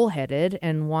bullheaded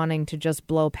and wanting to just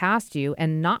blow past you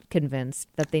and not convinced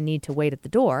that they need to wait at the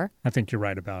door, I think you're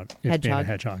right about it being a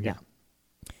hedgehog. Yeah.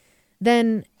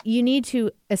 Then you need to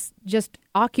just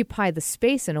occupy the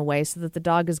space in a way so that the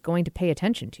dog is going to pay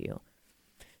attention to you.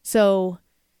 So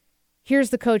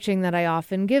here's the coaching that I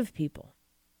often give people.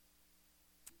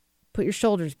 Put your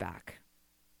shoulders back.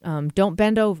 Don't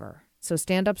bend over. So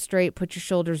stand up straight, put your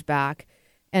shoulders back,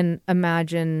 and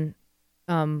imagine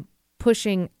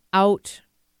pushing out,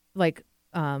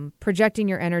 projecting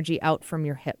your energy out from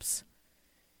your hips.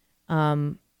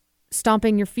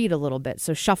 Stomping your feet a little bit.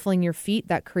 So shuffling your feet,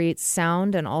 that creates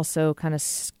sound and also kind of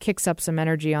kicks up some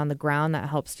energy on the ground that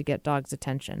helps to get dog's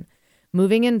attention.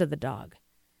 Moving into the dog.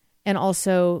 And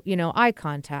also, eye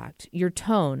contact, your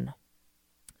tone.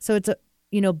 So it's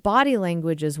body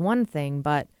language is one thing,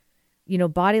 but,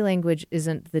 body language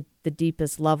isn't the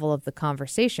deepest level of the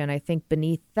conversation. I think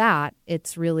beneath that,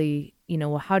 it's really,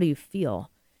 how do you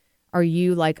feel? Are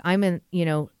you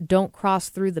don't cross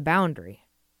through the boundary?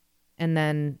 And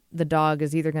then the dog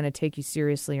is either going to take you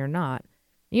seriously or not.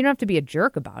 You don't have to be a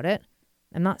jerk about it.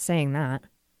 I'm not saying that.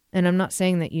 And I'm not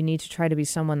saying that you need to try to be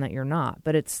someone that you're not.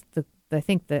 But I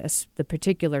think the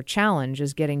particular challenge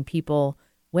is getting people,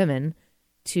 women,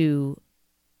 to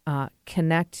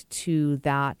connect to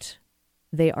that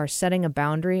they are setting a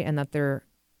boundary and that they're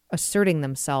asserting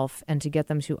themselves, and to get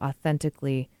them to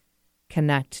authentically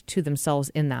connect to themselves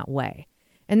in that way.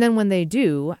 And then when they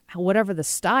do, whatever the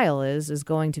style is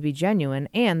going to be genuine,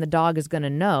 and the dog is going to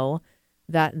know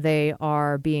that they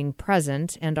are being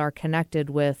present and are connected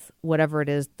with whatever it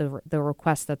is, the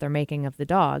request that they're making of the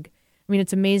dog. I mean,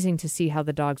 it's amazing to see how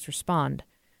the dogs respond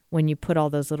when you put all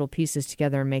those little pieces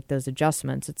together and make those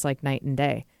adjustments. It's like night and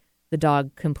day. The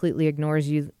dog completely ignores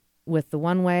you with the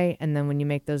one way, and then when you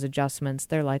make those adjustments,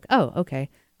 they're like, oh, okay,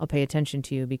 I'll pay attention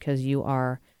to you because you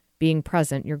are being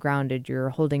present, you're grounded, you're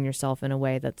holding yourself in a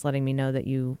way that's letting me know that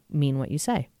you mean what you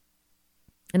say.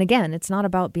 And again, it's not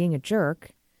about being a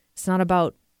jerk. It's not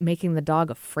about making the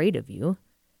dog afraid of you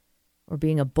or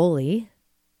being a bully.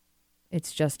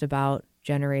 It's just about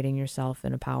generating yourself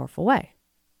in a powerful way,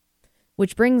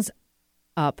 which brings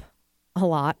up a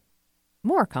lot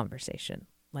more conversation,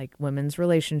 like women's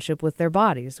relationship with their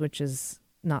bodies, which is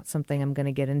not something I'm going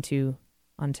to get into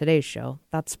on today's show.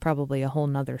 That's probably a whole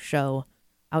nother show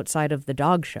outside of the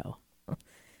dog show.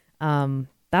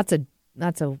 That's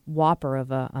a whopper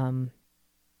of a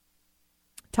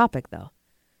topic, though.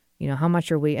 You know, how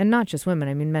much are we, and not just women,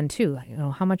 I mean men too, you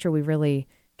know, how much are we really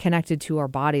connected to our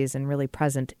bodies and really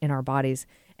present in our bodies?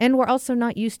 And we're also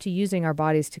not used to using our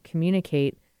bodies to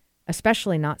communicate,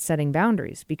 especially not setting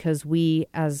boundaries, because we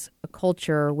as a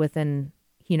culture within,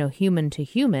 you know, human to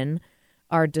human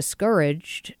are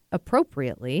discouraged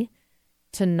appropriately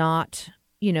to not,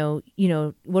 you know,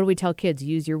 what do we tell kids?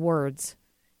 Use your words.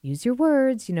 Use your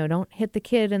words, you know, don't hit the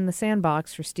kid in the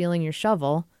sandbox for stealing your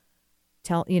shovel.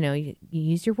 You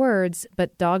use your words,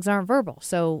 but dogs aren't verbal.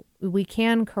 So we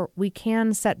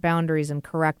can set boundaries and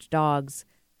correct dogs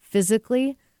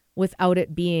physically without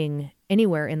it being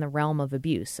anywhere in the realm of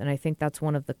abuse. And I think that's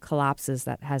one of the collapses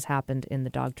that has happened in the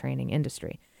dog training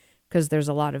industry, because there's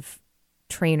a lot of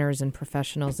trainers and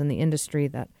professionals in the industry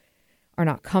that are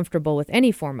not comfortable with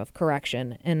any form of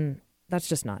correction. And that's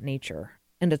just not nature.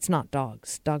 And it's not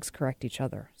dogs. Dogs correct each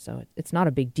other. So it's not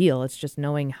a big deal. It's just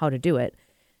knowing how to do it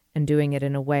and doing it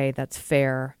in a way that's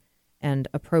fair and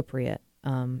appropriate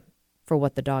for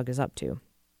what the dog is up to.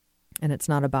 And it's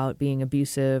not about being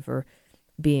abusive or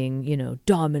being, you know,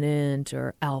 dominant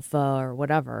or alpha or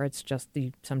whatever. It's just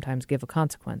you sometimes give a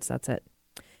consequence. That's it.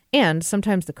 And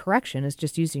sometimes the correction is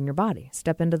just using your body.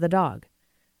 Step into the dog.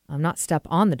 Not step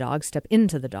on the dog, step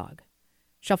into the dog.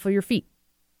 Shuffle your feet.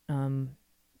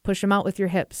 Push them out with your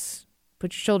hips.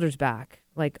 Put your shoulders back.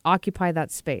 Like, occupy that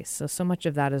space. So much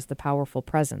of that is the powerful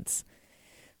presence.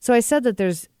 So I said that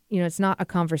there's, you know, it's not a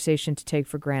conversation to take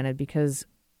for granted, because,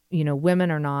 you know, women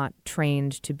are not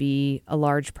trained to be a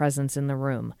large presence in the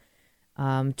room,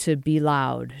 to be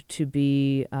loud, to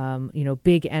be, you know,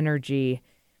 big energy.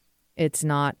 It's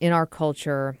not, in our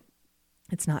culture,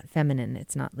 it's not feminine.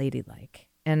 It's not ladylike.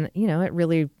 And, you know, it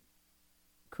really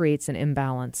creates an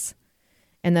imbalance.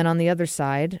 And then on the other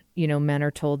side, you know, men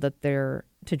are told that they're,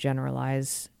 to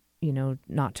generalize, you know,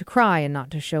 not to cry and not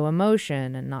to show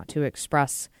emotion and not to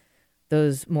express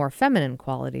those more feminine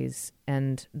qualities.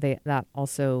 And that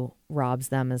also robs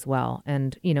them as well.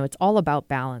 And, you know, it's all about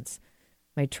balance.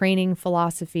 My training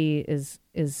philosophy is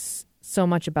so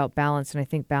much about balance. And I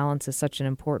think balance is such an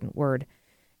important word.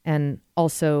 And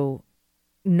also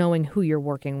knowing who you're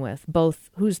working with, both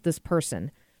who's this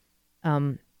person,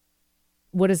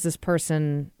 what is this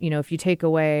person, you know, if you take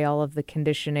away all of the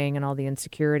conditioning and all the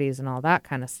insecurities and all that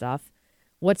kind of stuff,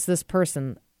 what's this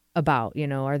person about? You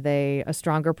know, are they a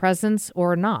stronger presence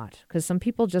or not? Because some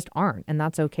people just aren't, and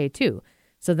that's okay too.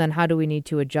 So then how do we need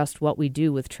to adjust what we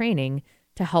do with training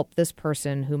to help this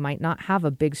person who might not have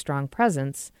a big, strong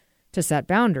presence to set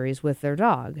boundaries with their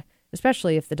dog,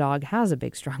 especially if the dog has a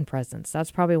big, strong presence?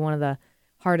 That's probably one of the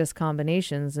hardest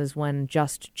combinations, is when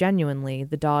just genuinely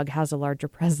the dog has a larger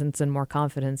presence and more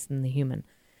confidence than the human.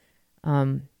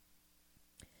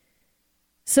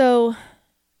 So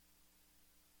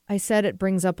I said it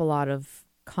brings up a lot of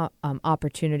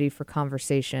opportunity for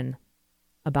conversation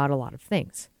about a lot of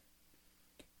things.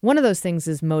 One of those things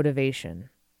is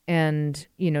motivation. And,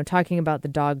 you know, talking about the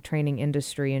dog training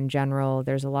industry in general,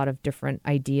 there's a lot of different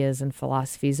ideas and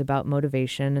philosophies about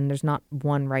motivation, and there's not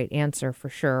one right answer for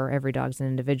sure. Every dog's an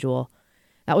individual.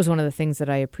 That was one of the things that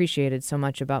I appreciated so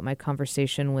much about my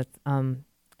conversation with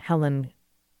Helen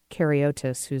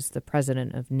Kariotis, who's the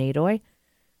president of NADOI,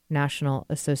 National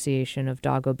Association of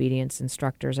Dog Obedience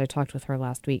Instructors. I talked with her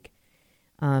last week.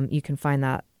 You can find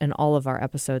that in all of our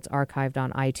episodes archived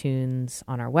on iTunes,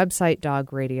 on our website,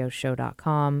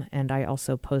 dogradioshow.com, and I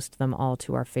also post them all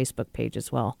to our Facebook page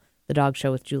as well, The Dog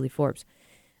Show with Julie Forbes.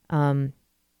 You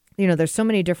know, there's so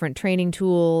many different training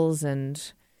tools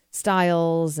and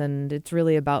styles, and it's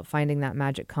really about finding that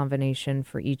magic combination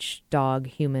for each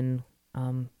dog-human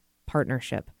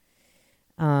partnership.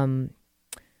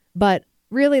 But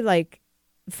really, like,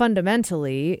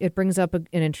 fundamentally, it brings up an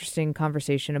interesting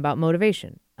conversation about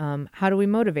motivation. How do we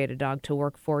motivate a dog to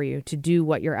work for you, to do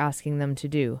what you're asking them to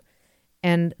do?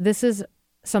 And this is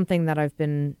something that I've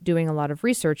been doing a lot of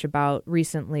research about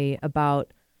recently,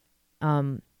 about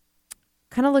kind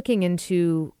of looking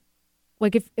into,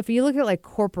 like, if you look at like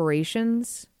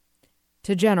corporations,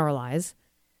 to generalize,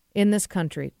 in this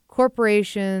country,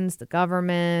 corporations, the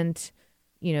government,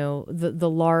 the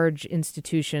large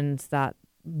institutions that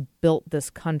built this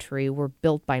country were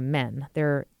built by men.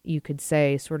 They're, you could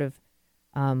say, sort of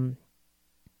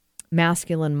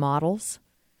masculine models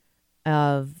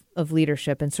of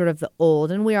leadership, and sort of the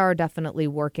old. And we are definitely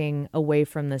working away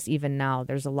from this even now.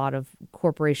 There's a lot of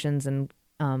corporations and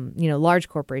large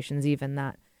corporations even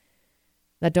that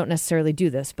don't necessarily do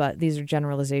this, but these are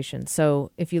generalizations.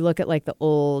 So if you look at like the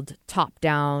old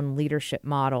top-down leadership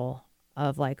model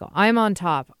of like, I'm on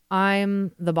top,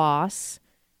 I'm the boss,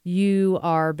 you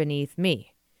are beneath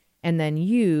me, and then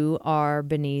you are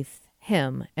beneath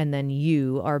him, and then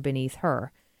you are beneath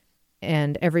her,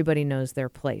 and everybody knows their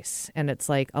place, and it's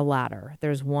like a ladder.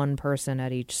 There's one person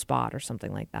at each spot or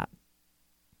something like that,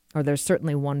 or there's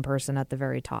certainly one person at the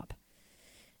very top.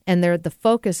 And the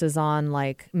focus is on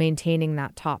like maintaining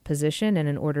that top position, and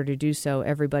in order to do so,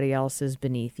 everybody else is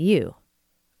beneath you.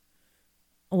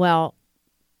 Well,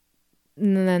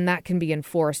 then that can be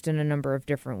enforced in a number of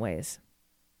different ways.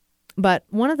 But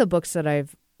one of the books that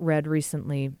I've read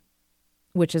recently,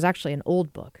 which is actually an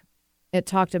old book, it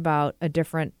talked about a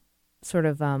different sort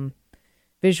of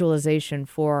visualization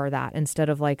for that. Instead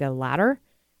of like a ladder,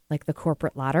 like the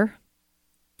corporate ladder.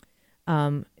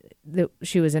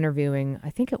 She was interviewing,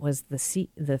 I think it was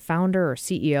the founder or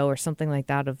CEO or something like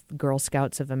that of Girl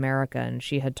Scouts of America, and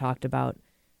she had talked about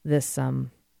this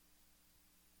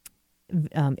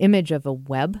image of a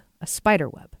web, a spider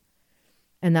web,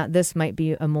 and that this might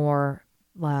be a more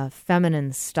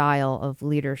feminine style of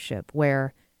leadership,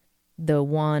 where the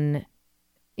one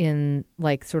in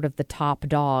like sort of the top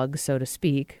dog, so to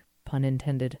speak, pun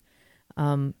intended,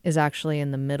 is actually in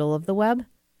the middle of the web,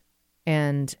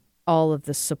 and all of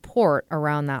the support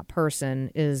around that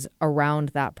person is around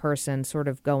that person, sort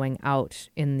of going out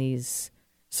in these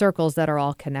circles that are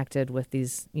all connected with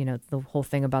these, the whole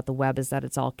thing about the web is that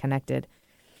it's all connected.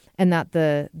 And that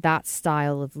that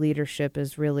style of leadership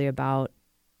is really about,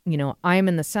 I'm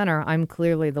in the center. I'm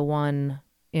clearly the one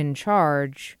in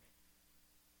charge.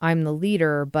 I'm the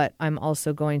leader, but I'm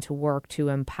also going to work to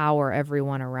empower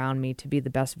everyone around me to be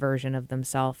the best version of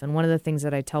themselves. And one of the things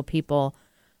that I tell people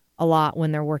a lot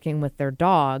when they're working with their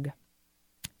dog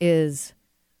is,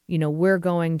 we're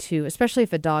going to, especially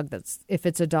if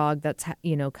it's a dog that's,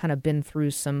 kind of been through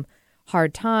some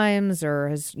hard times or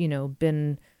has,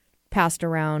 been passed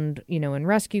around, in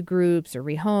rescue groups or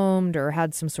rehomed or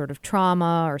had some sort of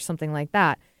trauma or something like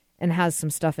that, and has some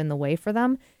stuff in the way for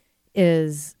them,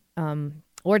 is,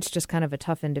 or it's just kind of a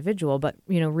tough individual, but,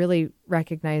 really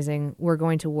recognizing we're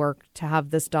going to work to have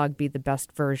this dog be the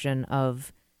best version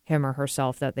of him or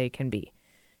herself that they can be.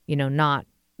 Not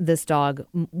this dog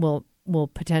will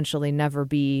potentially never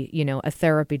be, a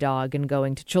therapy dog and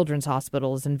going to children's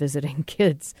hospitals and visiting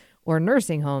kids or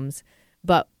nursing homes,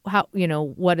 but how,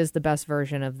 what is the best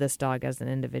version of this dog as an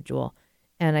individual?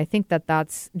 And I think that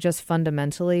that's just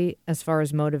fundamentally as far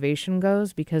as motivation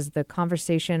goes, because the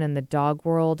conversation in the dog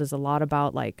world is a lot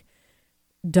about like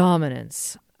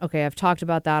dominance. Okay, I've talked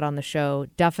about that on the show.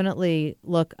 Definitely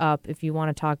look up if you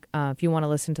want to talk, if you want to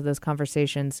listen to those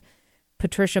conversations.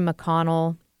 Patricia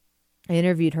McConnell, I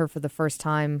interviewed her for the first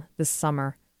time this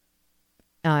summer.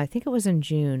 I think it was in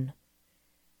June.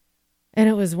 And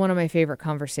it was one of my favorite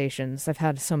conversations. I've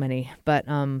had so many, but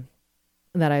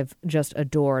that I've just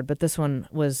adored. But this one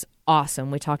was awesome.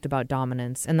 We talked about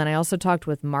dominance. And then I also talked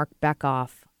with Mark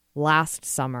Beckoff last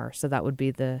summer. So that would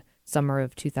be the summer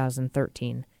of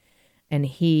 2013. And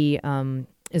he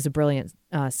is a brilliant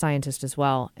scientist as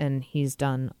well, and he's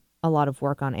done a lot of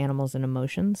work on animals and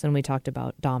emotions, and we talked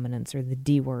about dominance, or the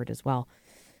D word, as well.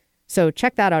 So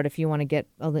check that out if you want to get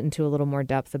into a little more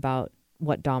depth about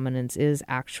what dominance is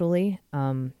actually.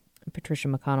 Patricia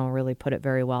McConnell really put it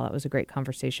very well. That was a great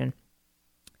conversation.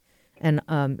 And,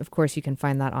 of course, you can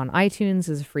find that on iTunes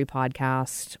as a free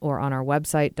podcast, or on our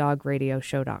website,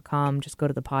 dogradioshow.com. Just go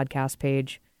to the podcast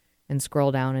page and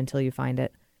scroll down until you find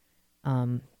it.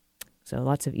 So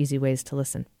lots of easy ways to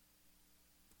listen.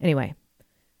 Anyway,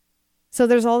 so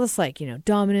there's all this like,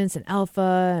 dominance and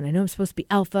alpha, and I know I'm supposed to be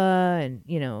alpha, and,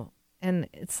 and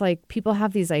it's like people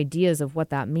have these ideas of what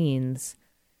that means.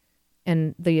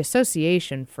 And the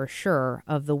association for sure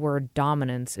of the word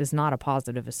dominance is not a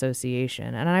positive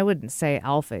association. And I wouldn't say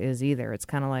alpha is either. It's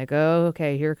kind of like, oh,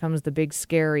 okay, here comes the big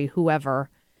scary whoever.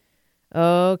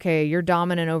 Okay, you're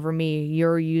dominant over me.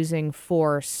 You're using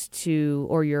force to,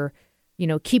 or you're,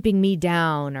 keeping me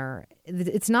down, or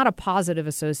it's not a positive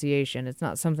association. It's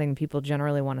not something people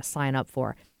generally want to sign up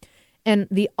for. And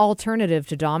the alternative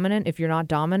to dominant, if you're not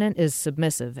dominant, is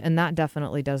submissive. And that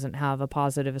definitely doesn't have a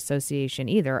positive association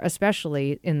either,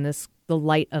 especially in the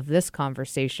light of this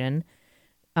conversation.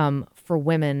 For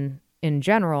women in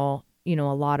general, a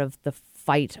lot of the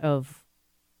fight of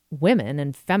women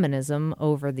and feminism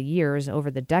over the years, over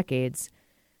the decades,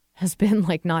 has been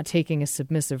like not taking a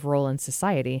submissive role in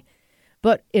society.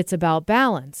 But it's about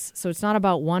balance. So it's not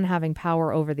about one having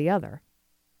power over the other.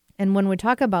 And when we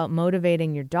talk about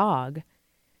motivating your dog,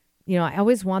 you know, I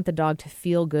always want the dog to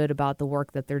feel good about the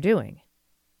work that they're doing.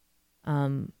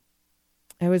 I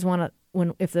always want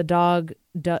to, if the dog,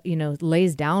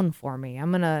 lays down for me,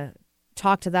 I'm going to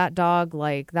talk to that dog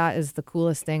like that is the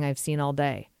coolest thing I've seen all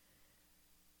day.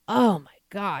 Oh my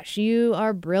gosh, you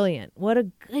are brilliant. What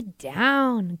a good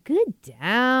down.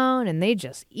 And they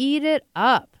just eat it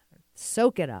up,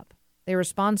 soak it up. They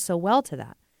respond so well to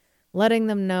that. Letting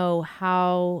them know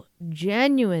how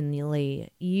genuinely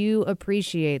you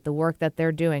appreciate the work that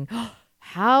they're doing.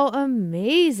 How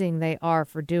amazing they are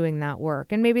for doing that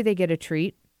work. And maybe they get a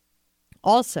treat.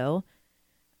 Also,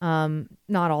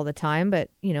 not all the time, but,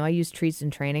 I use treats in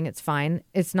training. It's fine.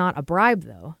 It's not a bribe,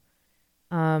 though.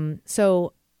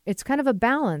 So it's kind of a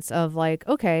balance of like,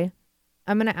 okay,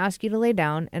 I'm going to ask you to lay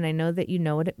down, and I know that you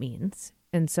know what it means.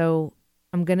 And so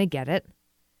I'm going to get it.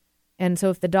 And so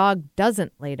if the dog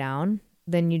doesn't lay down,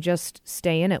 then you just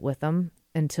stay in it with them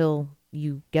until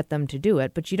you get them to do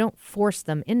it, but you don't force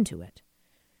them into it,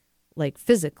 like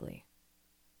physically.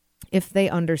 If they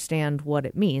understand what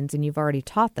it means and you've already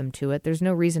taught them to it, there's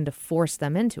no reason to force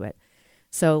them into it.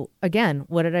 So again,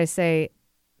 what did I say?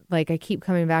 Like, I keep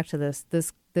coming back to this.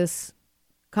 This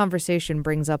conversation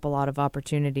brings up a lot of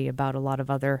opportunity about a lot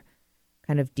of other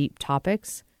kind of deep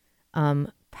topics.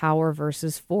 Power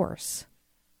versus force.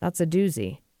 That's a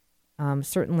doozy.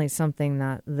 Certainly something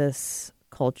that this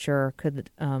culture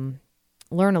could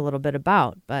learn a little bit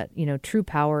about. But, true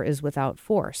power is without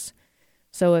force.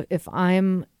 So if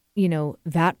I'm,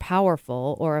 that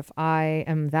powerful, or if I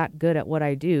am that good at what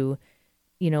I do,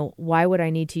 why would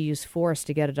I need to use force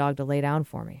to get a dog to lay down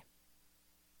for me?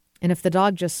 And if the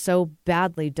dog just so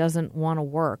badly doesn't want to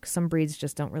work, some breeds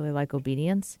just don't really like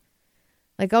obedience.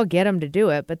 Like, I'll get them to do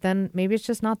it, but then maybe it's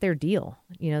just not their deal.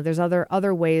 There's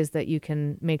other ways that you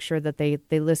can make sure that they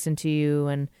listen to you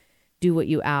and do what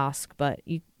you ask, but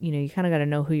you kind of got to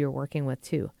know who you're working with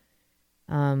too.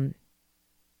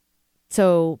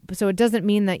 So it doesn't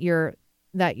mean that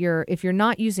if you're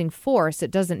not using force,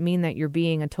 it doesn't mean that you're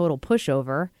being a total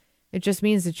pushover. It just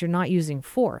means that you're not using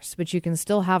force, but you can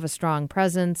still have a strong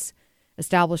presence,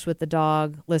 establish with the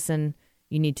dog, listen,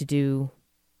 you need to do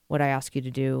what I ask you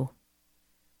to do.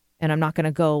 And I'm not going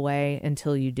to go away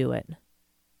until you do it.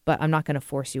 But I'm not going to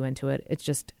force you into it. It's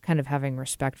just kind of having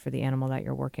respect for the animal that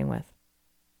you're working with.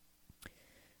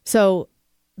 So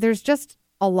there's just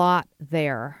a lot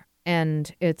there.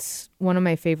 And it's one of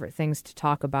my favorite things to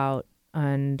talk about.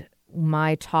 And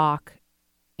my talk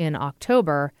in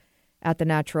October at the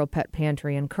Natural Pet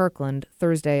Pantry in Kirkland,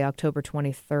 Thursday, October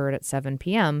 23rd at 7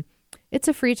 p.m., it's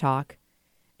a free talk.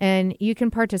 And you can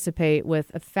participate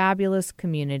with a fabulous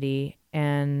community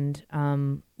and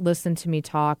listen to me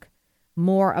talk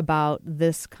more about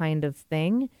this kind of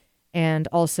thing, and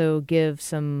also give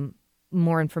some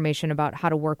more information about how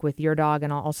to work with your dog.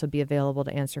 And I'll also be available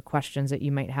to answer questions that you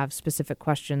might have, specific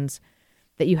questions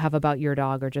that you have about your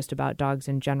dog or just about dogs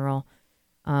in general.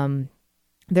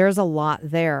 There's a lot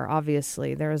there,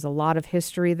 obviously. There is a lot of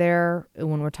history there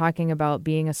when we're talking about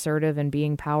being assertive and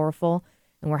being powerful,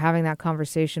 and we're having that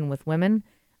conversation with women.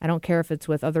 I don't care if it's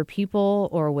with other people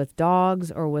or with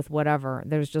dogs or with whatever.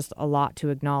 There's just a lot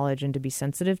to acknowledge and to be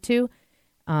sensitive to.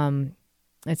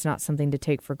 It's not something to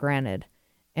take for granted.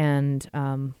 And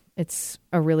it's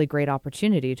a really great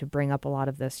opportunity to bring up a lot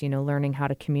of this, learning how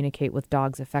to communicate with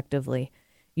dogs effectively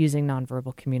using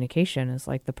nonverbal communication is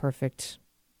like the perfect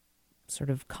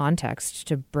sort of context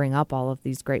to bring up all of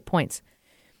these great points.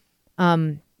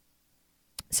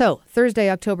 So Thursday,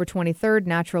 October 23rd,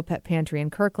 Natural Pet Pantry in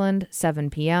Kirkland, 7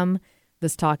 p.m.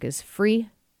 This talk is free,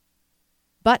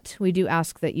 but we do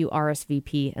ask that you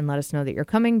RSVP and let us know that you're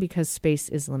coming because space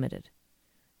is limited.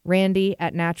 Randy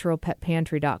at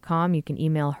naturalpetpantry.com. You can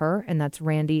email her, and that's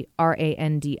Randy,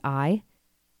 R-A-N-D-I,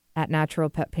 at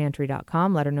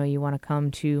naturalpetpantry.com. Let her know you want to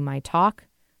come to my talk,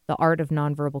 The Art of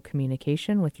Nonverbal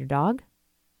Communication with your dog.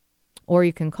 Or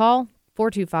you can call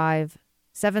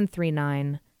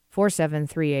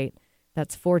 425-739-4738.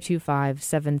 That's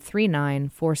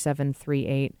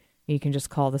 425-739-4738. You can just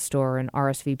call the store and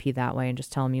RSVP that way and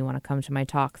just tell them you want to come to my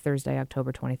talk Thursday,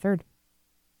 October 23rd.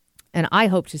 And I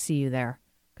hope to see you there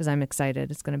because I'm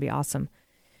excited. It's going to be awesome.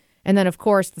 And then, of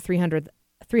course, the 300th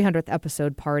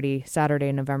episode party,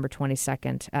 Saturday, November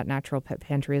 22nd at Natural Pet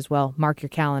Pantry as well. Mark your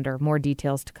calendar. More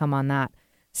details to come on that.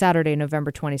 Saturday,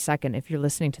 November 22nd. If you're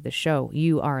listening to the show,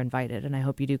 you are invited, and I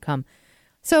hope you do come.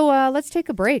 So let's take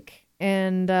a break.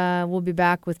 and we'll be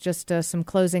back with just some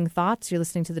closing thoughts. You're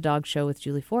listening to The Dog Show with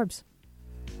Julie Forbes.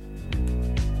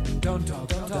 Don't talk,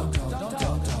 don't talk, don't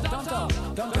talk, don't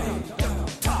talk, don't talk,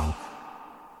 don't talk.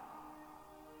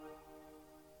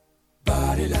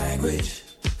 Body language.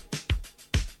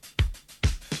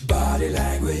 Body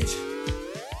language.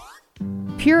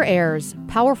 Pure Air's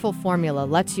powerful formula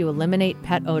lets you eliminate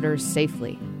pet odors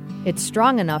safely. It's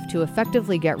strong enough to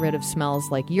effectively get rid of smells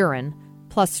like urine,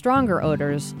 plus stronger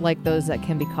odors like those that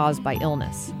can be caused by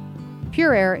illness.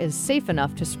 Pure Air is safe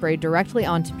enough to spray directly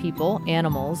onto people,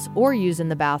 animals, or use in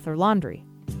the bath or laundry.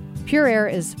 Pure Air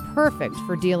is perfect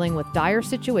for dealing with dire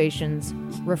situations,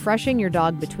 refreshing your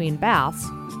dog between baths,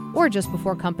 or just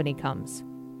before company comes.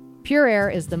 Pure Air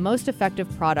is the most effective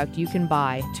product you can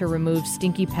buy to remove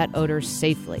stinky pet odors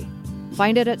safely.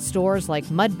 Find it at stores like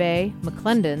Mud Bay,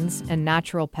 McClendon's, and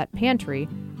Natural Pet Pantry,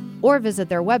 or visit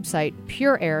their website,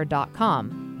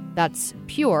 pureair.com. That's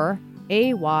pure,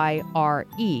 AYRE.com.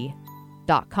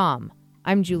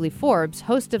 I'm Julie Forbes,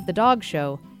 host of The Dog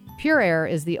Show. Pure Air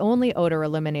is the only odor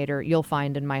eliminator you'll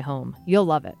find in my home. You'll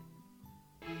love it.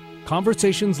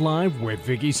 Conversations Live with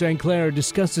Vicki St. Clair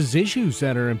discusses issues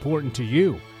that are important to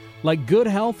you, like good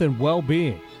health and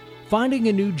well-being, finding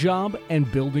a new job and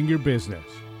building your business,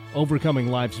 overcoming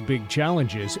life's big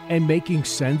challenges and making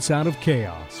sense out of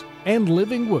chaos, and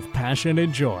living with passion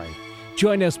and joy.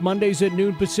 Join us Mondays at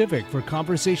noon Pacific for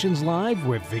Conversations Live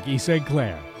with Vicki St.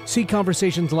 Clair. See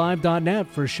conversationslive.net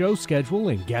for show schedule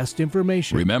and guest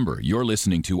information. Remember, you're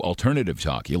listening to Alternative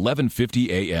Talk,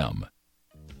 1150 AM.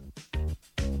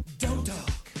 Don't talk.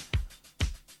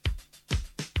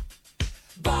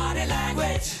 Body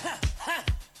language.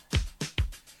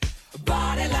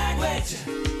 Body language.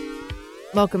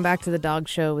 Welcome back to The Dog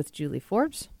Show with Julie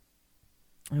Forbes.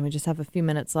 And we just have a few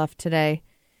minutes left today.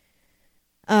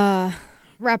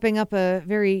 Wrapping up a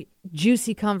very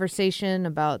juicy conversation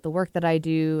about the work that I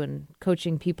do and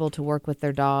coaching people to work with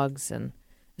their dogs, and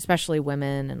especially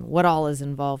women, and what all is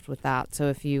involved with that. So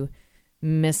if you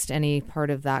missed any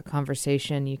part of that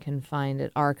conversation, you can find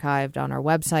it archived on our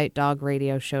website,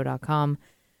 dogradioshow.com,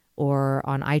 or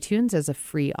on iTunes as a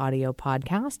free audio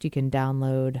podcast. You can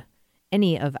download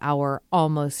any of our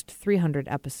almost 300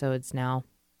 episodes now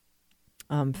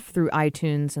through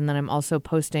iTunes. And then I'm also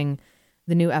posting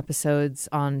the new episodes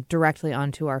directly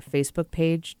onto our Facebook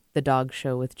page, The Dog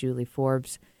Show with Julie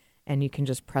Forbes. And you can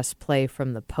just press play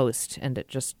from the post, and it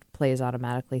just plays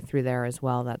automatically through there as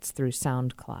well. That's through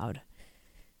SoundCloud.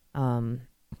 And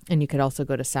you could also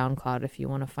go to SoundCloud if you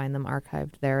want to find them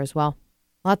archived there as well.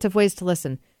 Lots of ways to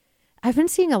listen. I've been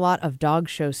seeing a lot of dog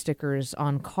show stickers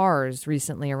on cars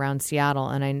recently around Seattle,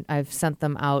 and I've sent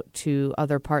them out to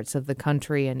other parts of the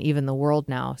country and even the world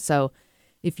now. So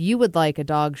if you would like a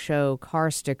dog show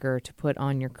car sticker to put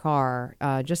on your car,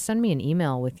 just send me an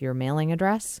email with your mailing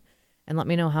address and let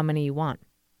me know how many you want.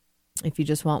 If you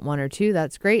just want one or two,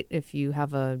 that's great. If you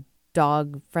have a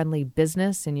dog-friendly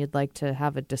business and you'd like to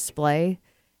have a display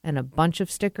and a bunch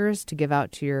of stickers to give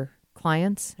out to your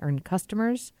clients or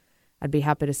customers, I'd be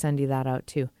happy to send you that out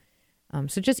too.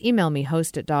 So just email me,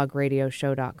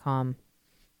 host@dogradioshow.com,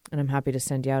 and I'm happy to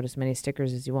send you out as many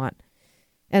stickers as you want.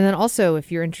 And then also,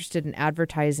 if you're interested in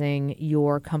advertising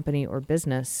your company or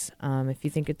business, if you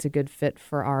think it's a good fit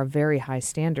for our very high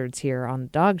standards here on the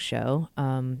Dog Show,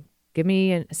 send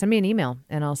me an email,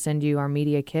 and I'll send you our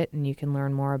media kit, and you can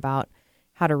learn more about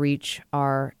how to reach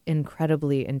our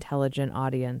incredibly intelligent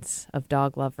audience of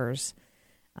dog lovers.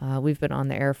 We've been on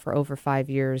the air for over 5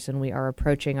 years, and we are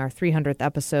approaching our 300th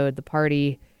episode. The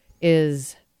party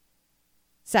is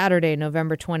Saturday,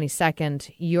 November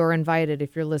 22nd. You're invited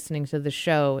if you're listening to the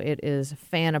show. It is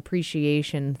fan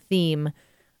appreciation theme.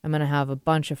 I'm going to have a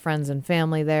bunch of friends and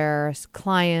family there,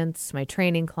 clients, my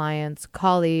training clients,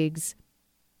 colleagues,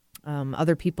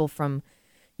 other people from,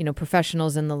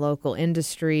 professionals in the local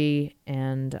industry,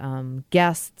 and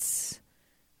guests,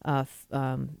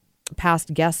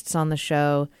 past guests on the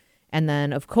show, and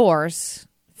then, of course,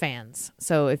 fans.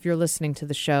 So if you're listening to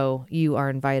the show, you are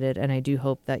invited, and I do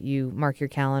hope that you mark your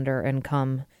calendar and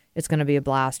come. It's going to be a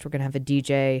blast. We're going to have a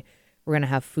DJ. We're going to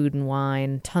have food and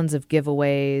wine, tons of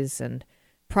giveaways and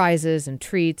prizes and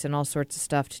treats and all sorts of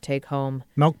stuff to take home.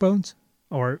 Milk bones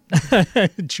or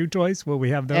chew toys? Will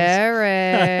we have those?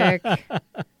 Eric,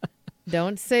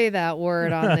 don't say that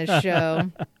word on this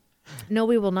show. No,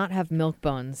 we will not have milk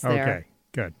bones there. Okay,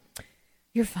 good.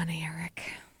 You're funny, Eric.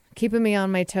 Keeping me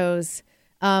on my toes.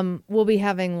 We'll be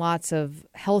having lots of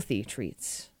healthy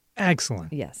treats.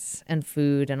 Excellent. Yes, and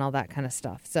food and all that kind of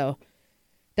stuff. So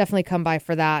definitely come by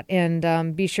for that.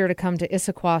 And be sure to come to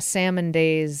Issaquah Salmon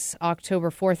Days,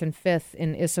 October 4th and 5th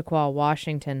in Issaquah,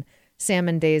 Washington.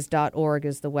 salmondays.org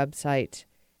is the website.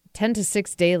 10 to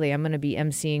 6 daily, I'm going to be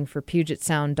emceeing for Puget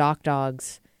Sound Dock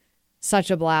Dogs. Such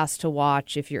a blast to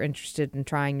watch if you're interested in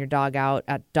trying your dog out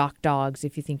at Dock Dogs.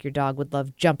 If you think your dog would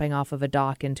love jumping off of a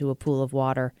dock into a pool of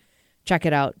water, check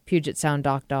it out.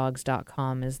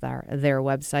 PugetSoundDockDogs.com is their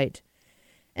website.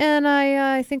 And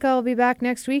I think I'll be back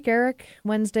next week, Eric,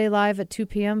 Wednesday live at 2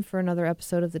 p.m. for another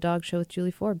episode of The Dog Show with Julie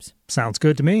Forbes. Sounds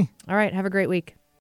good to me. All right, have a great week.